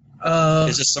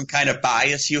 Is this some kind of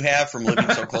bias you have from living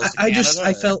so close to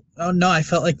Canada? I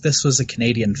felt like this was a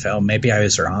Canadian film. Maybe I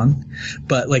was wrong,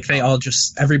 but like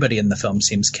everybody in the film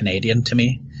seems Canadian to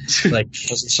me. Like,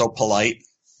 was it so polite?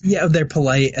 Yeah, they're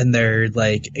polite and they're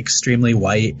like extremely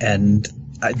white, and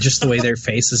just the way their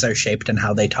faces are shaped and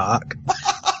how they talk.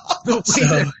 Their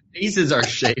faces are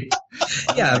shaped.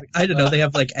 Yeah, I don't know. They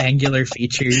have like angular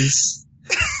features.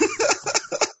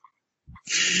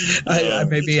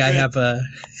 Maybe I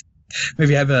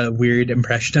have a weird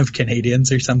impression of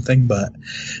Canadians or something, but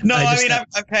no,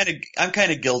 I'm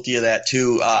kind of guilty of that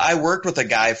too. I worked with a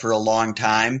guy for a long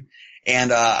time,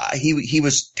 and he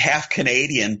was half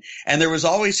Canadian, and there was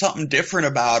always something different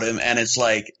about him. And it's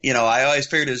like, I always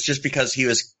figured it was just because he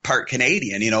was part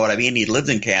Canadian. You know what I mean? He lived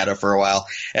in Canada for a while,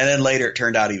 and then later it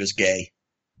turned out he was gay.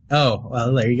 Oh,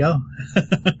 well, there you go.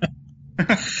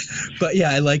 But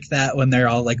yeah, I like that when they're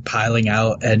all like piling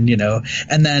out and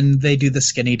then they do the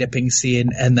skinny dipping scene,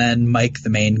 and then Mike,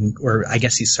 or I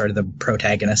guess he's sort of the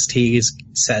protagonist, he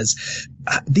says,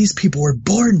 these people were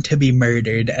born to be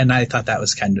murdered. And I thought that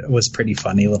was pretty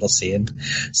funny little scene.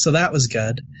 So that was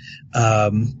good.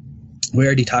 We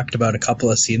already talked about a couple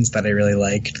of scenes that I really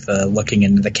liked, the looking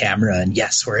into the camera and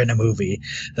yes, we're in a movie.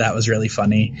 That was really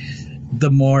funny.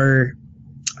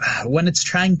 When it's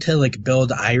trying to like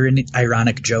build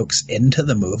ironic jokes into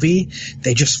the movie,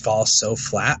 they just fall so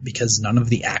flat because none of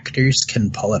the actors can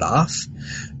pull it off.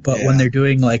 But when they're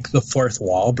doing like the fourth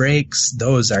wall breaks,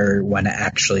 those are when it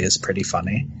actually is pretty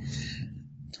funny.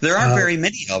 There aren't very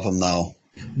many of them though.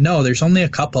 No, there's only a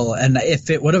couple. And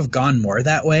if it would have gone more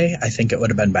that way, I think it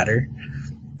would have been better.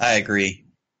 I agree.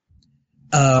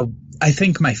 I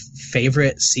think my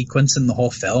favorite sequence in the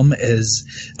whole film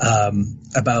is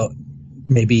about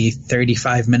maybe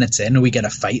 35 minutes in, we get a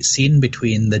fight scene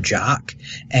between the jock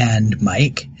and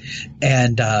Mike,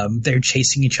 and they're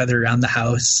chasing each other around the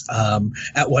house.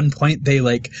 At one point, they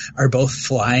like are both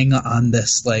flying on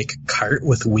this like cart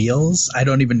with wheels. I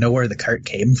don't even know where the cart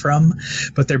came from,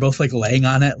 but they're both like laying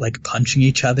on it, like punching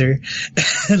each other,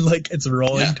 and like it's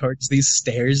rolling towards these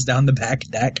stairs down the back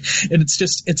deck, and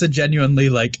it's a genuinely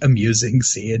like amusing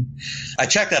scene. I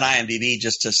checked on IMDb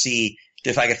just to see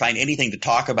if I could find anything to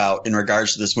talk about in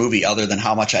regards to this movie other than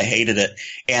how much I hated it.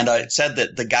 And it said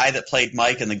that the guy that played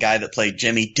Mike and the guy that played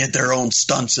Jimmy did their own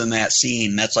stunts in that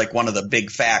scene. That's like one of the big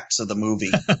facts of the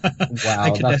movie.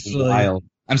 Wow, that's wild.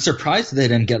 I'm surprised they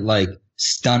didn't get like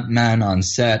stuntmen on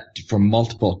set for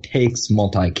multiple takes,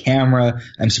 multi-camera.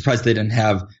 I'm surprised they didn't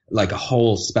have like a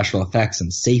whole special effects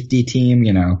and safety team,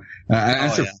 you know. I'm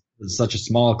surprised it was such a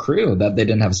small crew that they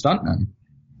didn't have stuntmen.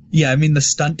 Yeah, I mean, the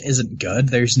stunt isn't good.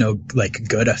 There's no, like,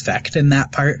 good effect in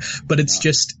that part. But it's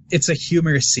it's a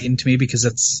humorous scene to me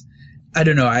because I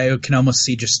don't know, I can almost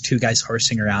see just two guys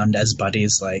horsing around as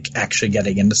buddies, like, actually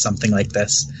getting into something like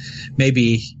this.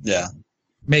 Maybe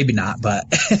not,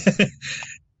 but...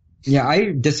 Yeah,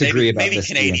 I disagree about this.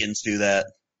 Maybe Canadians do that.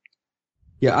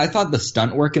 Yeah, I thought the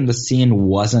stunt work in the scene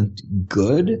wasn't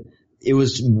good. It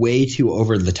was way too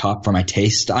over the top for my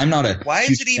taste. I'm not a why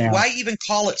even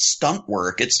call it stunt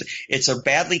work? It's a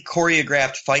badly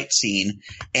choreographed fight scene,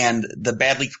 and the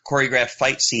badly choreographed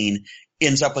fight scene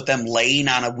ends up with them laying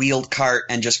on a wheeled cart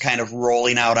and just kind of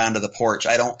rolling out onto the porch.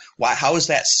 How is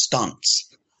that stunts?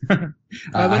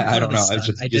 I don't know. I was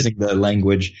just using the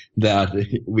language that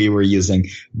we were using.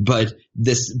 But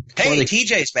this. Hey,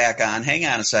 TJ's back on. Hang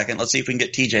on a second. Let's see if we can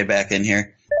get TJ back in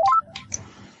here.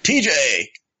 TJ!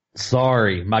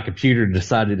 Sorry, my computer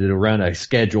decided to run a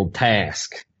scheduled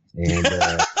task. And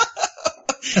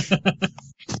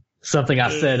something I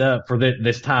set up for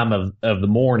this time of the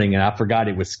morning, and I forgot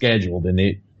it was scheduled, and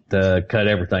it cut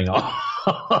everything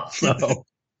off.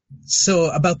 So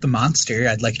about the monster,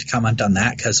 I'd like to comment on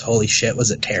that because holy shit,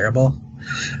 was it terrible.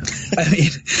 I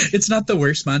mean, it's not the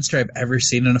worst monster I've ever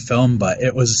seen in a film, but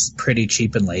it was pretty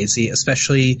cheap and lazy,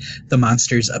 especially the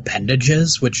monster's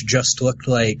appendages, which just looked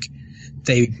like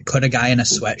they put a guy in a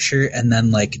sweatshirt and then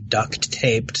like duct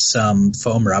taped some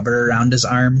foam rubber around his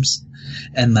arms.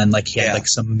 And then like he had like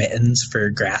some mittens for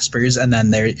graspers, and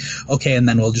then and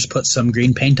then we'll just put some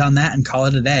green paint on that and call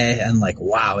it a day. And like,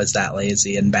 wow, is that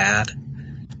lazy and bad?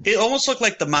 It almost looked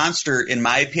like the monster, in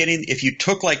my opinion, if you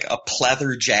took like a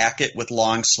pleather jacket with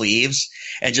long sleeves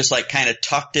and just like kind of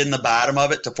tucked in the bottom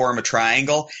of it to form a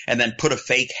triangle and then put a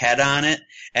fake head on it.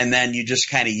 And then you just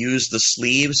kind of use the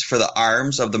sleeves for the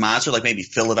arms of the monster, like maybe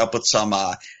fill it up with some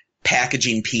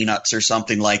packaging peanuts or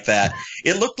something like that.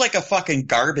 It looked like a fucking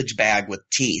garbage bag with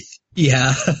teeth.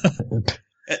 Yeah.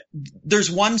 There's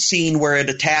one scene where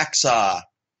it attacks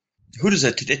who does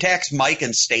it? It attacks Mike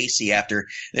and Stacy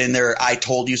in their I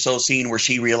Told You So scene where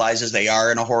she realizes they are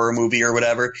in a horror movie or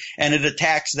whatever. And it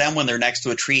attacks them when they're next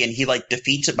to a tree, and he like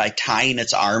defeats it by tying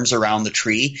its arms around the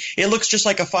tree. It looks just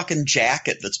like a fucking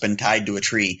jacket that's been tied to a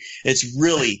tree. It's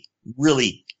really,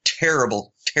 really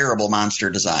terrible, terrible monster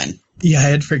design. Yeah, I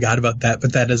had forgot about that,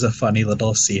 but that is a funny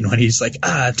little scene when he's like,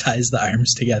 ties the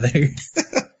arms together.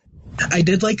 I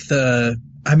did like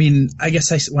I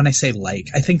guess when I say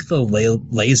I think the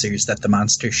lasers that the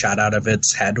monster shot out of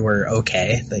its head were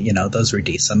okay. Those were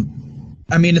decent.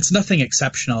 I mean, it's nothing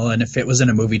exceptional, and if it was in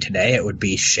a movie today, it would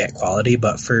be shit quality,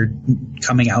 but for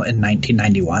coming out in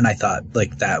 1991, I thought,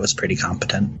 like, that was pretty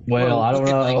competent. Well, I don't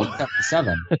know.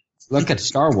 Look at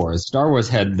Star Wars. Star Wars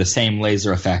had the same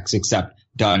laser effects, except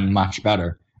done much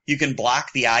better. You can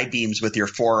block the I-beams with your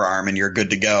forearm, and you're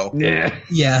good to go. Yeah.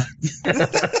 Yeah.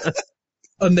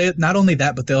 And not only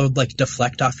that, but they'll like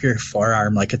deflect off your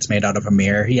forearm like it's made out of a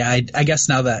mirror. Yeah, I guess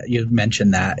now that you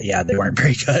mentioned that, yeah, they weren't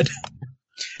very good.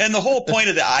 And the whole point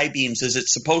of the I-beams is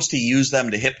it's supposed to use them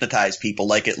to hypnotize people.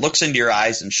 Like it looks into your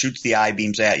eyes and shoots the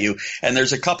I-beams at you. And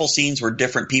there's a couple scenes where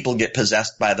different people get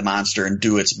possessed by the monster and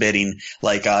do its bidding.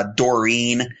 Like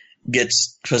Doreen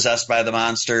gets possessed by the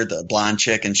monster, the blonde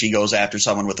chick, and she goes after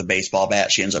someone with a baseball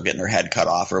bat. She ends up getting her head cut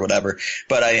off or whatever.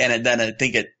 But then I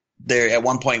think there at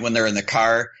one point when they're in the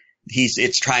car,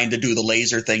 it's trying to do the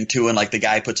laser thing too, and like the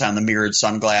guy puts on the mirrored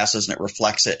sunglasses and it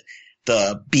reflects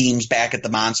the beams back at the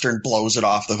monster and blows it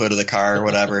off the hood of the car or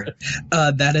whatever.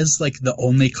 That is like the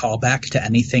only callback to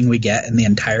anything we get in the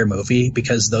entire movie,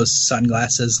 because those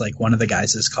sunglasses, like one of the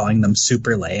guys is calling them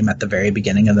super lame at the very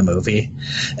beginning of the movie,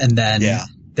 and then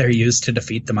they're used to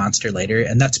defeat the monster later,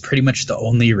 and that's pretty much the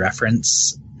only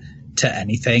reference to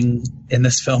anything in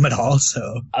this film at all.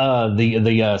 So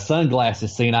the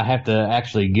sunglasses scene, I have to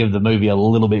actually give the movie a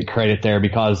little bit credit there,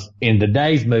 because in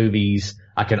today's movies,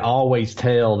 I can always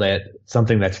tell that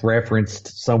something that's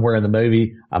referenced somewhere in the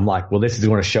movie, I'm like, well, this is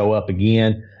going to show up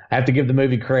again. I have to give the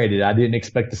movie credit. I didn't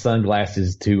expect the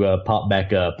sunglasses to pop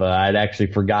back up. I'd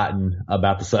actually forgotten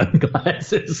about the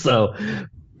sunglasses.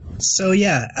 So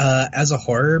yeah, as a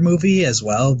horror movie as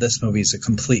well, this movie is a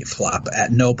complete flop.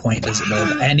 At no point does it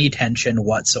build any tension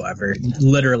whatsoever.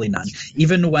 Literally none.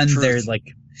 Even when they're like,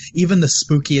 even the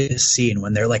spookiest scene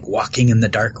when they're like walking in the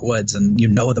dark woods and you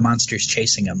know the monster's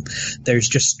chasing them, there's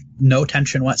just no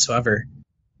tension whatsoever.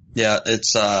 Yeah,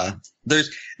 it's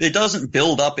it doesn't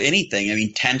build up anything. I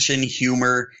mean, tension,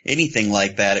 humor, anything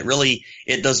like that.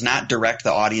 It does not direct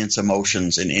the audience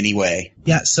emotions in any way.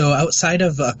 Yeah, so outside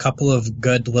of a couple of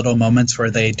good little moments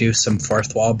where they do some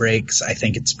fourth wall breaks, I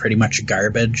think it's pretty much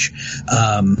garbage.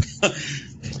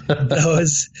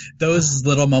 Those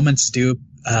little moments do,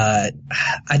 I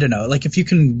don't know, like if you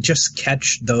can just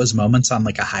catch those moments on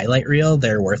like a highlight reel,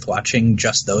 they're worth watching,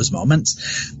 just those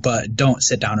moments. But don't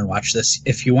sit down and watch this.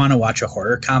 If you want to watch a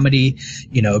horror comedy,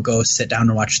 go sit down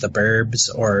and watch The Burbs,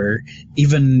 or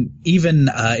even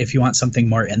if you want something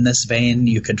more in this vein,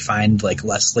 you could find like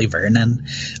Leslie Vernon,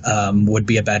 would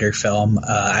be a better film.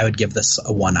 I would give this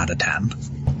a 1 out of 10.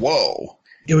 Whoa.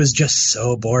 It was just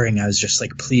so boring. I was just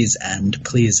like, please end,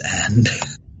 please end.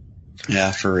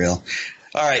 Yeah, for real.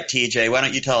 All right, TJ, why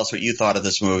don't you tell us what you thought of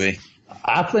this movie?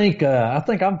 I think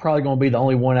I'm probably going to be the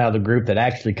only one out of the group that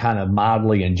actually kind of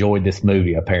mildly enjoyed this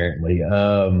movie, apparently.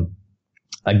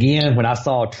 Again, when I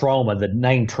saw the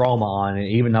name Trauma on it,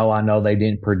 even though I know they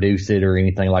didn't produce it or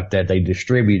anything like that, they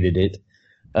distributed it.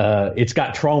 It's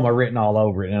got trauma written all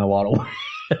over it in a lot of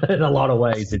in a lot of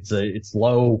ways. It's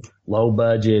low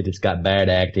budget. It's got bad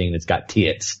acting. It's got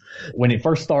tits. When it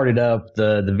first started up,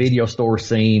 the video store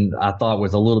scene, I thought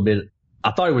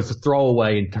it was a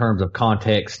throwaway in terms of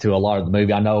context to a lot of the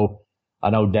movie. I know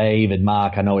Dave and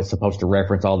Mike, I know it's supposed to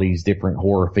reference all these different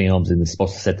horror films and it's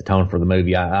supposed to set the tone for the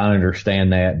movie. I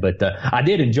understand that, but I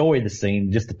did enjoy the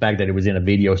scene. Just the fact that it was in a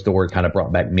video store, it kind of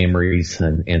brought back memories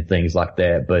and things like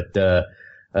that. But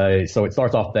so it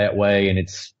starts off that way, and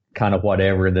it's kind of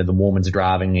whatever. And then the woman's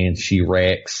driving and she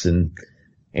wrecks, and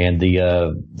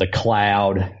the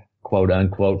cloud, quote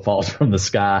unquote, falls from the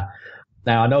sky.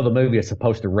 Now, I know the movie is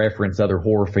supposed to reference other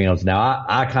horror films. Now,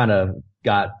 I kind of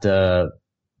got a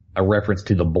reference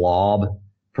to The Blob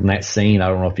from that scene. I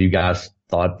don't know if you guys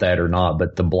thought that or not,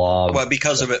 but The Blob. Well,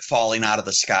 because of it falling out of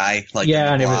the sky, like The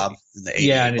Blob, and the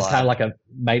 80s and it's kind of like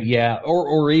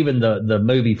or even the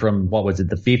movie from, what was it,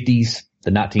 the 50s,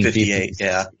 the 1950s. 58,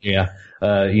 yeah. Yeah.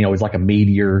 It was like a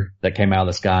meteor that came out of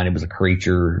the sky and it was a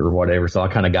creature or whatever. So I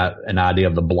kind of got an idea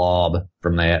of The Blob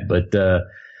from that. But,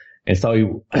 and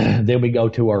so then we go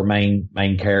to our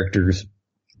main characters,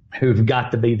 who've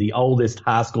got to be the oldest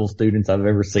high school students I've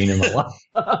ever seen in my life.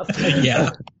 Yeah.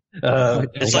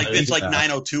 It's like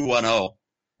 90210.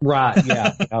 Right.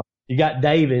 Yeah. You got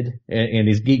David and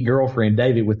his geek girlfriend,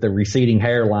 David, with the receding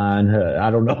hairline.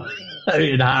 I don't know.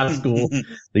 In high school,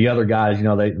 the other guys,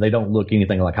 they don't look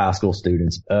anything like high school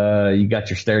students. You got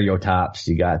your stereotypes.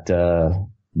 You got,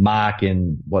 Mike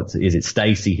and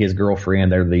Stacy, his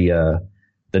girlfriend. They're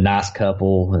the nice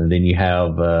couple. And then you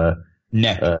have,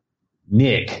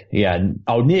 Nick. Yeah.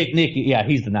 Oh, Nick. Yeah.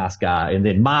 He's the nice guy. And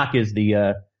then Mike is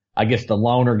the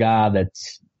loner guy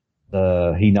that's,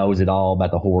 he knows it all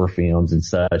about the horror films and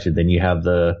such. And then you have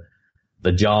the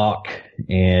jock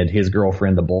and his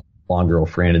girlfriend, the blonde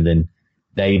girlfriend, and then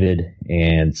David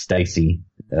and Stacy,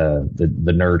 the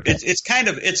nerd.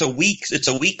 It's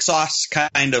a weak sauce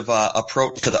kind of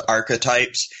approach to the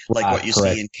archetypes, like what you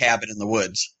see in Cabin in the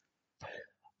Woods.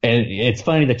 And it's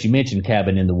funny that you mentioned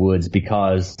Cabin in the Woods,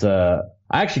 because I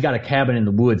actually got a Cabin in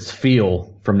the Woods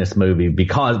feel from this movie,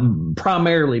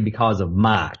 primarily because of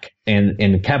Mike. And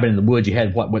in Cabin in the Woods, you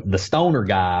had what the stoner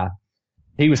guy.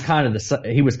 He was kind of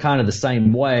the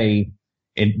same way.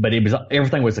 But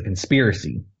everything was a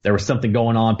conspiracy. There was something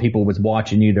going on. People was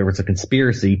watching you. There was a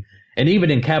conspiracy. And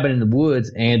even in Cabin in the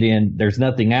Woods and in There's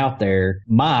Nothing Out There,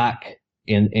 Mike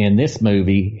in this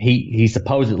movie, he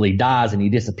supposedly dies and he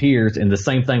disappears. And the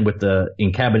same thing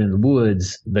in Cabin in the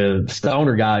Woods, the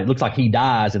stoner guy, it looks like he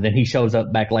dies and then he shows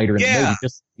up back later in the movie.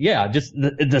 Just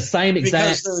the same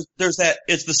exact. Because there's that,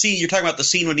 it's the scene, you're talking about the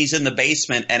scene when he's in the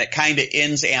basement and it kind of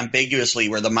ends ambiguously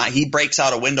where he breaks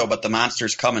out a window, but the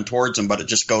monster's coming towards him, but it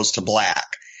just goes to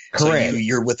black. Correct. So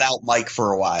you're without Mike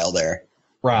for a while there.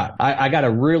 Right. I got a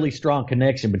really strong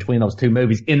connection between those two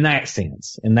movies in that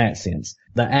sense.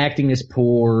 The acting is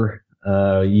poor.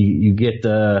 You get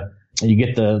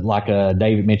like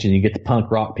David mentioned, you get the punk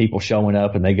rock people showing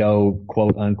up and they go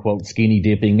quote unquote skinny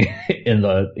dipping in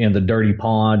the dirty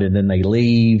pond and then they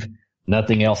leave.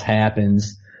 Nothing else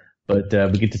happens.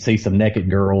 But we get to see some naked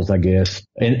girls, I guess.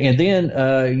 And then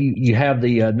you have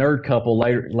the nerd couple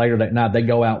later that night. They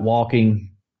go out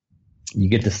walking. You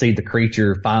get to see the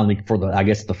creature finally for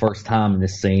the first time in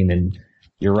this scene. And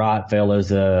you're right,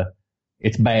 fellas.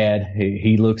 It's bad.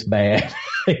 He looks bad.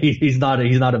 He's not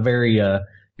a very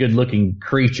good looking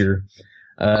creature.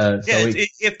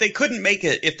 If they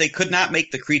could not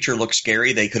make the creature look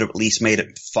scary, they could have at least made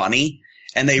it funny.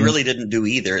 And they really didn't do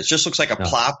either. It just looks like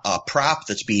a prop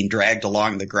that's being dragged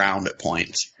along the ground at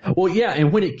points. Well, yeah,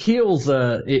 and when it kills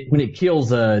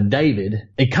David,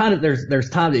 it kind of there's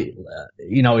time that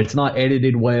it's not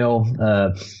edited well.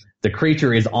 The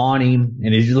creature is on him,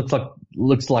 and it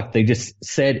looks like they just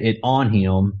set it on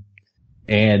him,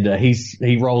 and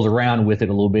he rolls around with it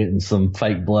a little bit, and some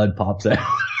fake blood pops out.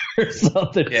 Or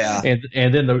something. Yeah.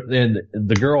 And then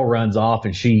the girl runs off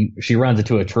and she runs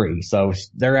into a tree. So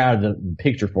they're out of the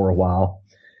picture for a while.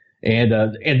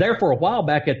 And there for a while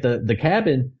back at the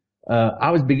cabin,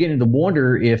 I was beginning to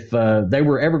wonder if they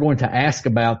were ever going to ask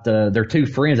about their two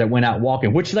friends that went out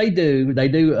walking, which they do. They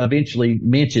do eventually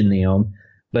mention them.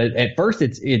 But at first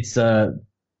it's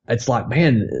like,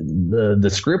 man, the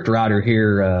script writer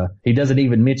here, he doesn't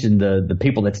even mention the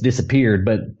people that's disappeared,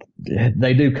 but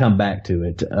they do come back to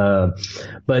it.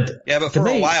 But for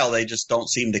a while they just don't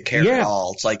seem to care at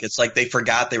all. It's like they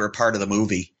forgot they were part of the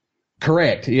movie.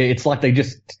 Correct. Yeah, it's like they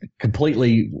just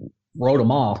completely wrote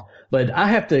them off. But I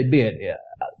have to admit,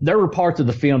 there were parts of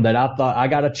the film that I thought I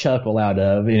got a chuckle out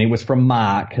of, and it was from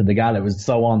Mike, the guy that was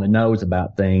so on the nose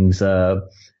about things.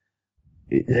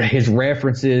 His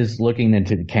references, looking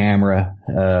into the camera,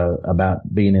 about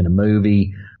being in a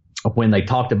movie. When they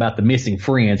talked about the missing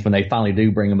friends, when they finally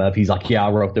do bring them up, he's like, yeah,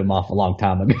 I wrote them off a long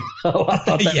time ago. I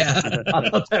thought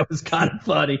that was kind of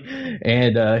funny.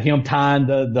 And, him tying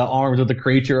the arms of the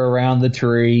creature around the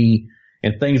tree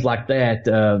and things like that.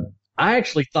 I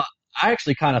actually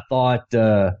kind of thought,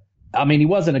 he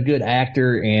wasn't a good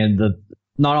actor, and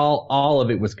not all of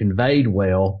it was conveyed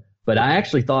well, but I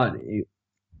actually thought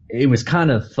it was kind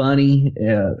of funny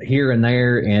here and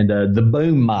there, and the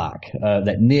boom mic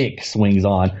that Nick swings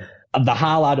on. The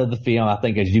highlight of the film, I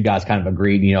think, as you guys kind of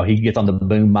agreed, he gets on the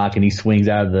boom mic and he swings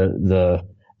out of the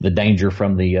danger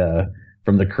from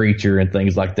the creature and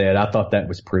things like that. I thought that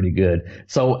was pretty good.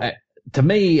 So to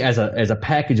me, as a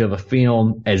package of a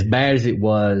film, as bad as it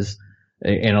was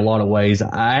in a lot of ways,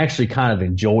 I actually kind of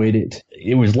enjoyed it.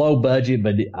 It was low budget,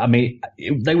 but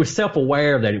they were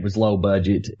self-aware that it was low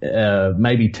budget,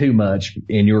 maybe too much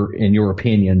in your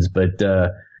opinions, but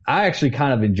I actually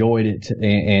kind of enjoyed it,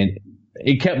 and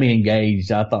it kept me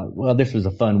engaged. I thought, well, this was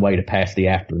a fun way to pass the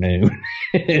afternoon,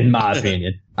 in my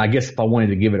opinion. I guess if I wanted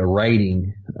to give it a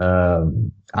rating,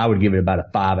 I would give it about a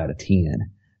 5 out of 10,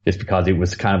 just because it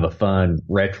was kind of a fun,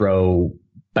 retro,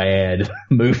 bad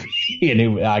movie,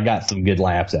 and I got some good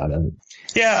laughs out of it.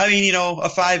 Yeah, a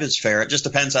 5 is fair. It just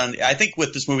depends on, I think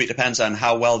with this movie, it depends on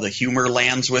how well the humor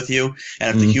lands with you.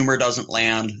 And if the humor doesn't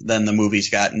land, then the movie's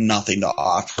got nothing to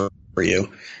offer for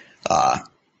you.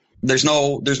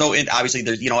 Obviously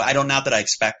not that I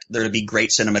expect there to be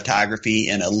great cinematography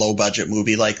in a low budget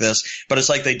movie like this, but it's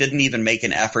like they didn't even make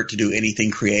an effort to do anything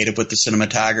creative with the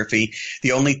cinematography.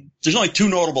 There's only two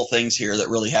notable things here that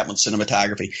really happen with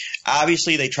cinematography.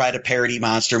 Obviously, they try to parody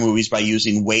monster movies by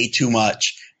using way too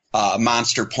much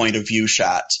monster point of view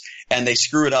shots. And they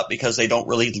screw it up because they don't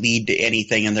really lead to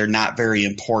anything, and they're not very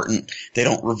important. They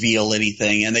don't reveal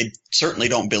anything, and they certainly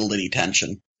don't build any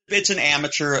tension. It's an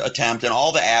amateur attempt, and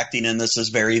all the acting in this is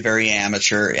very, very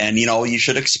amateur. And, you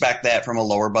should expect that from a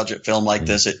lower budget film like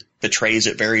this. It betrays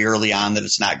it very early on that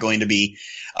it's not going to be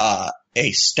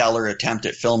a stellar attempt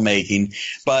at filmmaking.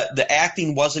 But the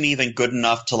acting wasn't even good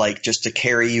enough to just to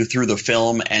carry you through the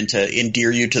film and to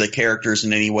endear you to the characters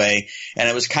in any way. And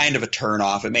it was kind of a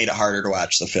turnoff. It made it harder to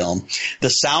watch the film. The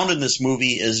sound in this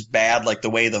movie is bad, like the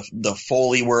way the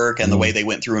Foley work and the way they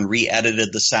went through and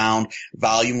re-edited the sound.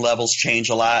 Volume levels change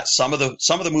a lot. Some of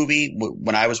the movie,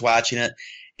 when I was watching it,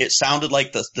 it sounded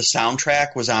like the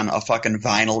soundtrack was on a fucking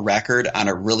vinyl record on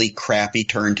a really crappy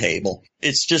turntable.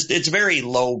 It's very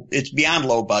low. It's beyond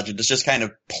low budget. It's just kind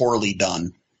of poorly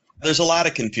done. There's a lot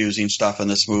of confusing stuff in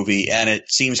this movie, and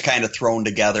it seems kind of thrown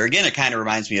together. Again, it kind of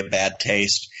reminds me of Bad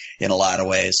Taste in a lot of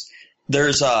ways.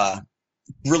 There's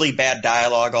really bad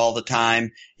dialogue all the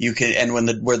time.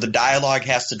 Where the dialogue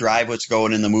has to drive what's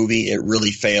going in the movie, it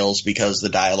really fails because the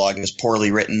dialogue is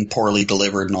poorly written, poorly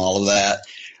delivered, and all of that.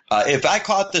 If I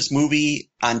caught this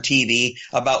movie on TV,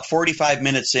 about 45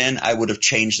 minutes in, I would have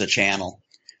changed the channel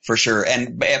for sure.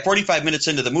 And at 45 minutes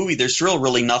into the movie, there's still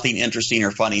really nothing interesting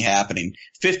or funny happening.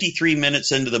 53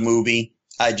 minutes into the movie,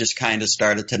 I just kind of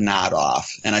started to nod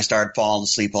off, and I started falling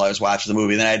asleep while I was watching the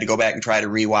movie. Then I had to go back and try to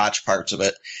rewatch parts of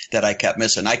it that I kept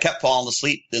missing. I kept falling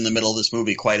asleep in the middle of this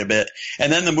movie quite a bit.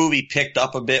 And then the movie picked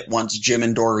up a bit once Jim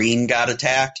and Doreen got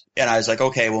attacked. And I was like,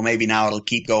 okay, well, maybe now it'll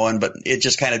keep going. But it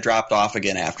just kind of dropped off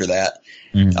again after that.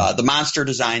 The monster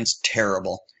design's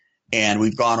terrible. And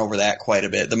we've gone over that quite a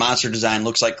bit. The monster design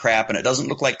looks like crap, and it doesn't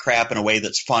look like crap in a way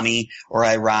that's funny or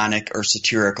ironic or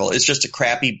satirical. It's just a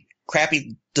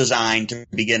crappy design to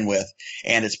begin with,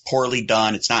 and it's poorly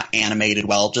done. It's not animated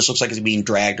well. It just looks like it's being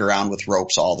dragged around with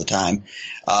ropes all the time.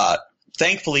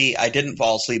 Thankfully, I didn't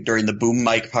fall asleep during the boom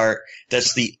mic part.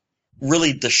 That's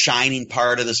really the shining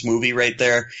part of this movie right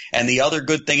there. And the other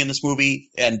good thing in this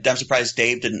movie, and I'm surprised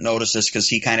Dave didn't notice this because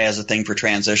he kind of has a thing for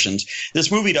transitions.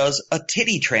 This movie does a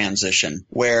titty transition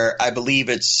where I believe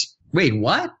it's... Wait,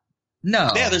 what?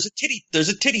 No. Yeah, there's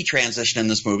a titty transition in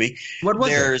this movie. What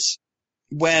was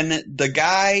it? When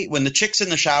the chick's in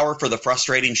the shower for the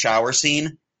frustrating shower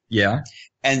scene. Yeah.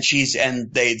 And she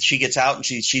gets out and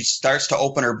she starts to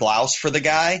open her blouse for the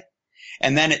guy.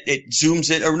 And then it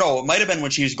zooms in, or no, it might have been when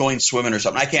she was going swimming or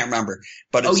something. I can't remember.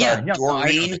 But it's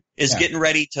Doreen is getting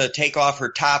ready to take off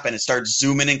her top, and it starts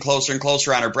zooming in closer and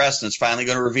closer on her breast, and it's finally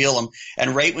going to reveal them.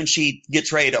 And right when she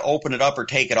gets ready to open it up or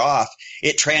take it off,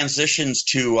 it transitions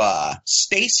to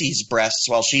Stacy's breasts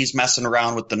while she's messing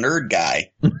around with the nerd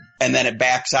guy. And then it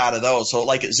backs out of those. So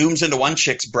like it zooms into one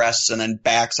chick's breasts and then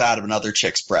backs out of another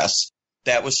chick's breasts.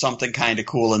 That was something kind of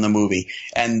cool in the movie.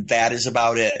 And that is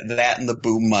about it. That and the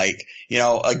boom mic. You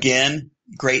know, again,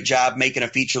 great job making a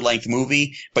feature-length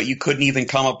movie, but you couldn't even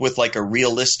come up with like a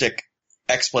realistic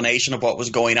explanation of what was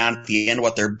going on at the end,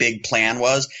 what their big plan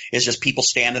was. It's just people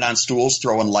standing on stools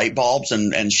throwing light bulbs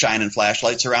and shining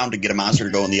flashlights around to get a monster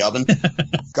to go in the oven.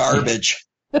 Garbage.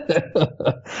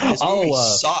 This movie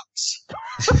sucks.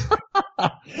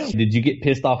 Did you get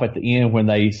pissed off at the end when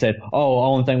they said,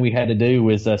 only thing we had to do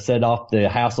was set off the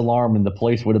house alarm and the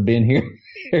police would have been here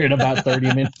in about 30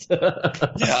 minutes?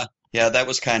 Yeah, that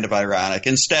was kind of ironic.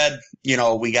 Instead,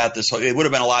 we got this. It would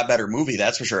have been a lot better movie,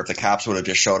 that's for sure, if the cops would have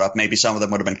just showed up. Maybe some of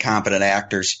them would have been competent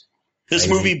actors. This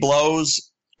movie blows.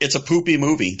 It's a poopy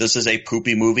movie. This is a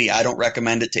poopy movie. I don't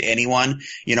recommend it to anyone.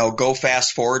 Go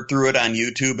fast forward through it on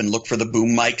YouTube and look for the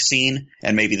boom mic scene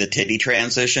and maybe the titty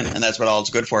transition, and that's what all it's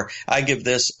good for. I give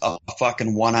this a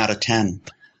fucking 1 out of 10.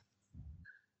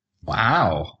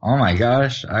 Wow. Oh my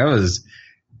gosh. I was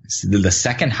the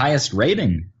second highest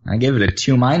rating. I gave it a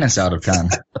 2- out of 10.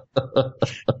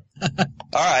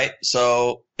 All right.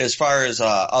 So as far as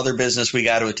other business we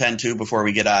got to attend to before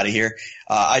we get out of here,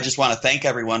 I just want to thank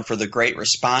everyone for the great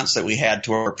response that we had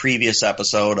to our previous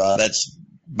episode. That's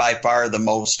by far the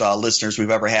most listeners we've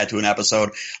ever had to an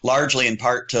episode, largely in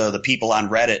part to the people on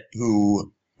Reddit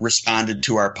who responded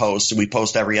to our posts. We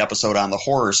post every episode on the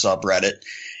horror subreddit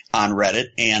on Reddit,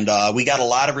 and we got a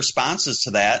lot of responses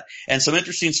to that, and some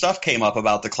interesting stuff came up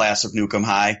about the Class of Nukem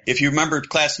High. If you remember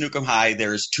Class of Nukem High,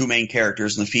 there's 2 main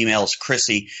characters, and the female is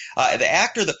Chrissy. The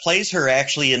actor that plays her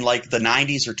actually in like the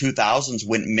 90s or 2000s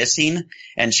went missing,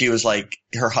 and she was like,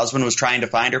 her husband was trying to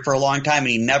find her for a long time, and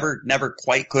he never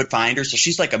quite could find her, so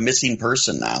she's like a missing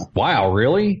person now. Wow,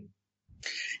 really?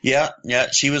 Yeah,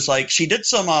 she was like, she did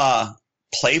some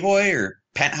Playboy or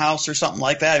Penthouse or something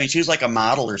like that. I mean, she was like a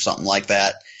model or something like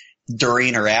that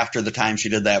during or after the time she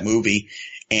did that movie.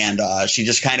 And she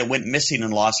just kind of went missing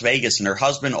in Las Vegas, and her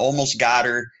husband almost got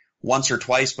her once or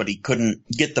twice, but he couldn't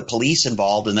get the police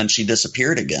involved, and then she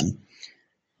disappeared again.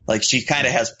 Like, she kind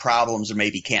of has problems and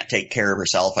maybe can't take care of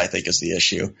herself, I think, is the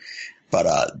issue.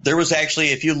 But there was actually,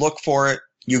 if you look for it,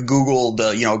 you Googled,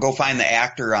 go find the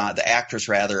actress on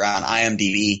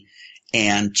IMDb,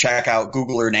 and check out,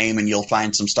 Google her name, and you'll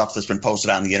find some stuff that's been posted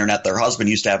on the internet. Their husband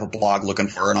used to have a blog looking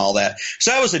for her and all that.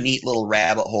 So that was a neat little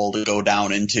rabbit hole to go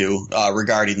down into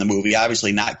regarding the movie.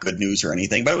 Obviously not good news or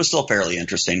anything, but it was still fairly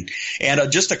interesting.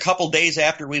 And just a couple days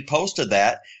after we posted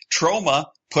that, Troma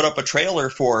put up a trailer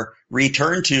for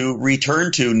Return to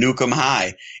Nukem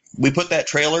High. We put that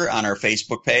trailer on our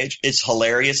Facebook page. It's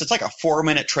hilarious. It's like a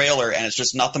 4-minute trailer, and it's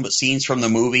just nothing but scenes from the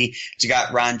movie. It's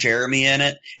got Ron Jeremy in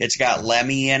it. It's got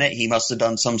Lemmy in it. He must have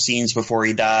done some scenes before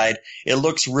he died. It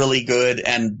looks really good,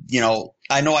 and,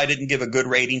 I know I didn't give a good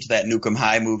rating to that Nukem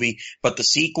High movie, but the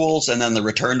sequels and then the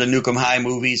Return to Nukem High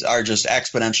movies are just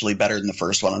exponentially better than the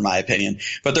first one, in my opinion.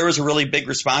 But there was a really big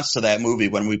response to that movie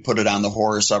when we put it on the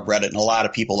horror subreddit, and a lot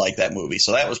of people like that movie,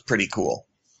 so that was pretty cool.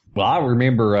 Well, I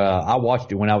remember I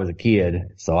watched it when I was a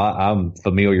kid, so I'm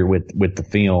familiar with the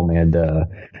film, and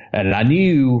I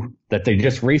knew that they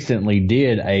just recently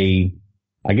did a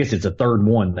I guess it's a third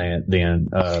one then.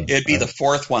 It'd be the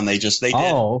fourth one. They did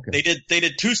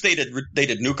two. They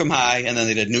did Nukem High, and then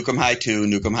they did Nukem High 2,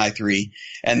 Nukem High 3,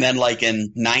 and then like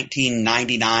in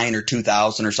 1999 or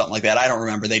 2000 or something like that, I don't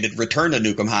remember, they did Return to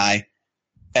Nukem High,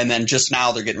 and then just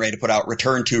now they're getting ready to put out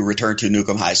Return to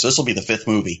Nukem High. So this will be the fifth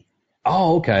movie.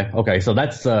 Oh, okay. So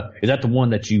that's is that the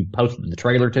one that you posted the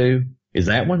trailer to? Is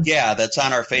that one? Yeah, that's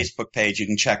on our Facebook page. You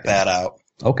can check that out.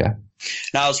 Okay.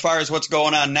 Now, as far as what's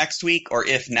going on next week, or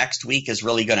if next week is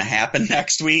really going to happen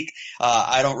next week,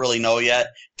 I don't really know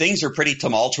yet. Things are pretty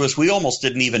tumultuous. We almost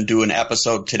didn't even do an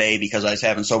episode today because I was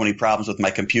having so many problems with my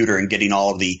computer and getting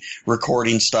all of the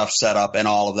recording stuff set up and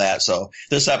all of that. So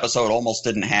this episode almost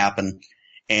didn't happen.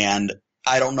 And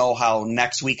I don't know how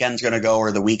next weekend's going to go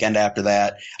or the weekend after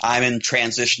that. I'm in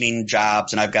transitioning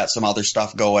jobs and I've got some other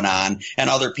stuff going on, and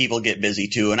other people get busy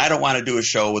too. And I don't want to do a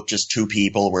show with just two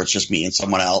people where it's just me and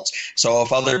someone else. So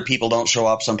if other people don't show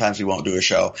up, sometimes we won't do a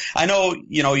show. I know,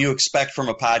 you expect from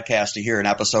a podcast to hear an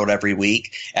episode every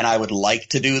week, and I would like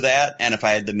to do that. And if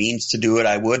I had the means to do it,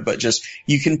 I would, but just,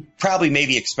 you can probably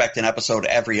maybe expect an episode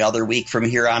every other week from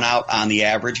here on out on the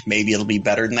average. Maybe it'll be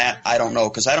better than that. I don't know,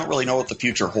 because I don't really know what the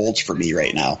future holds for me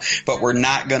right now, but we're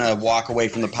not going to walk away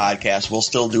from the podcast. We'll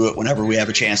still do it whenever we have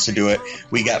a chance to do it.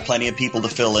 We got plenty of people to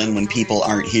fill in when people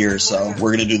aren't here, so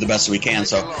we're going to do the best we can.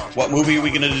 So what movie are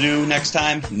we going to do next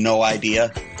time? No idea.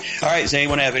 All right, does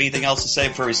anyone have anything else to say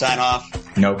before we sign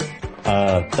off? Nope.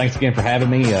 Thanks again for having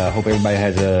me. Hope everybody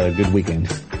has a good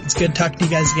weekend. It's good talking to you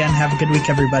guys again. Have a good week,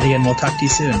 everybody, and we'll talk to you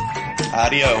soon.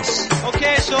 Adios.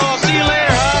 Okay, so I'll see you later,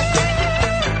 huh?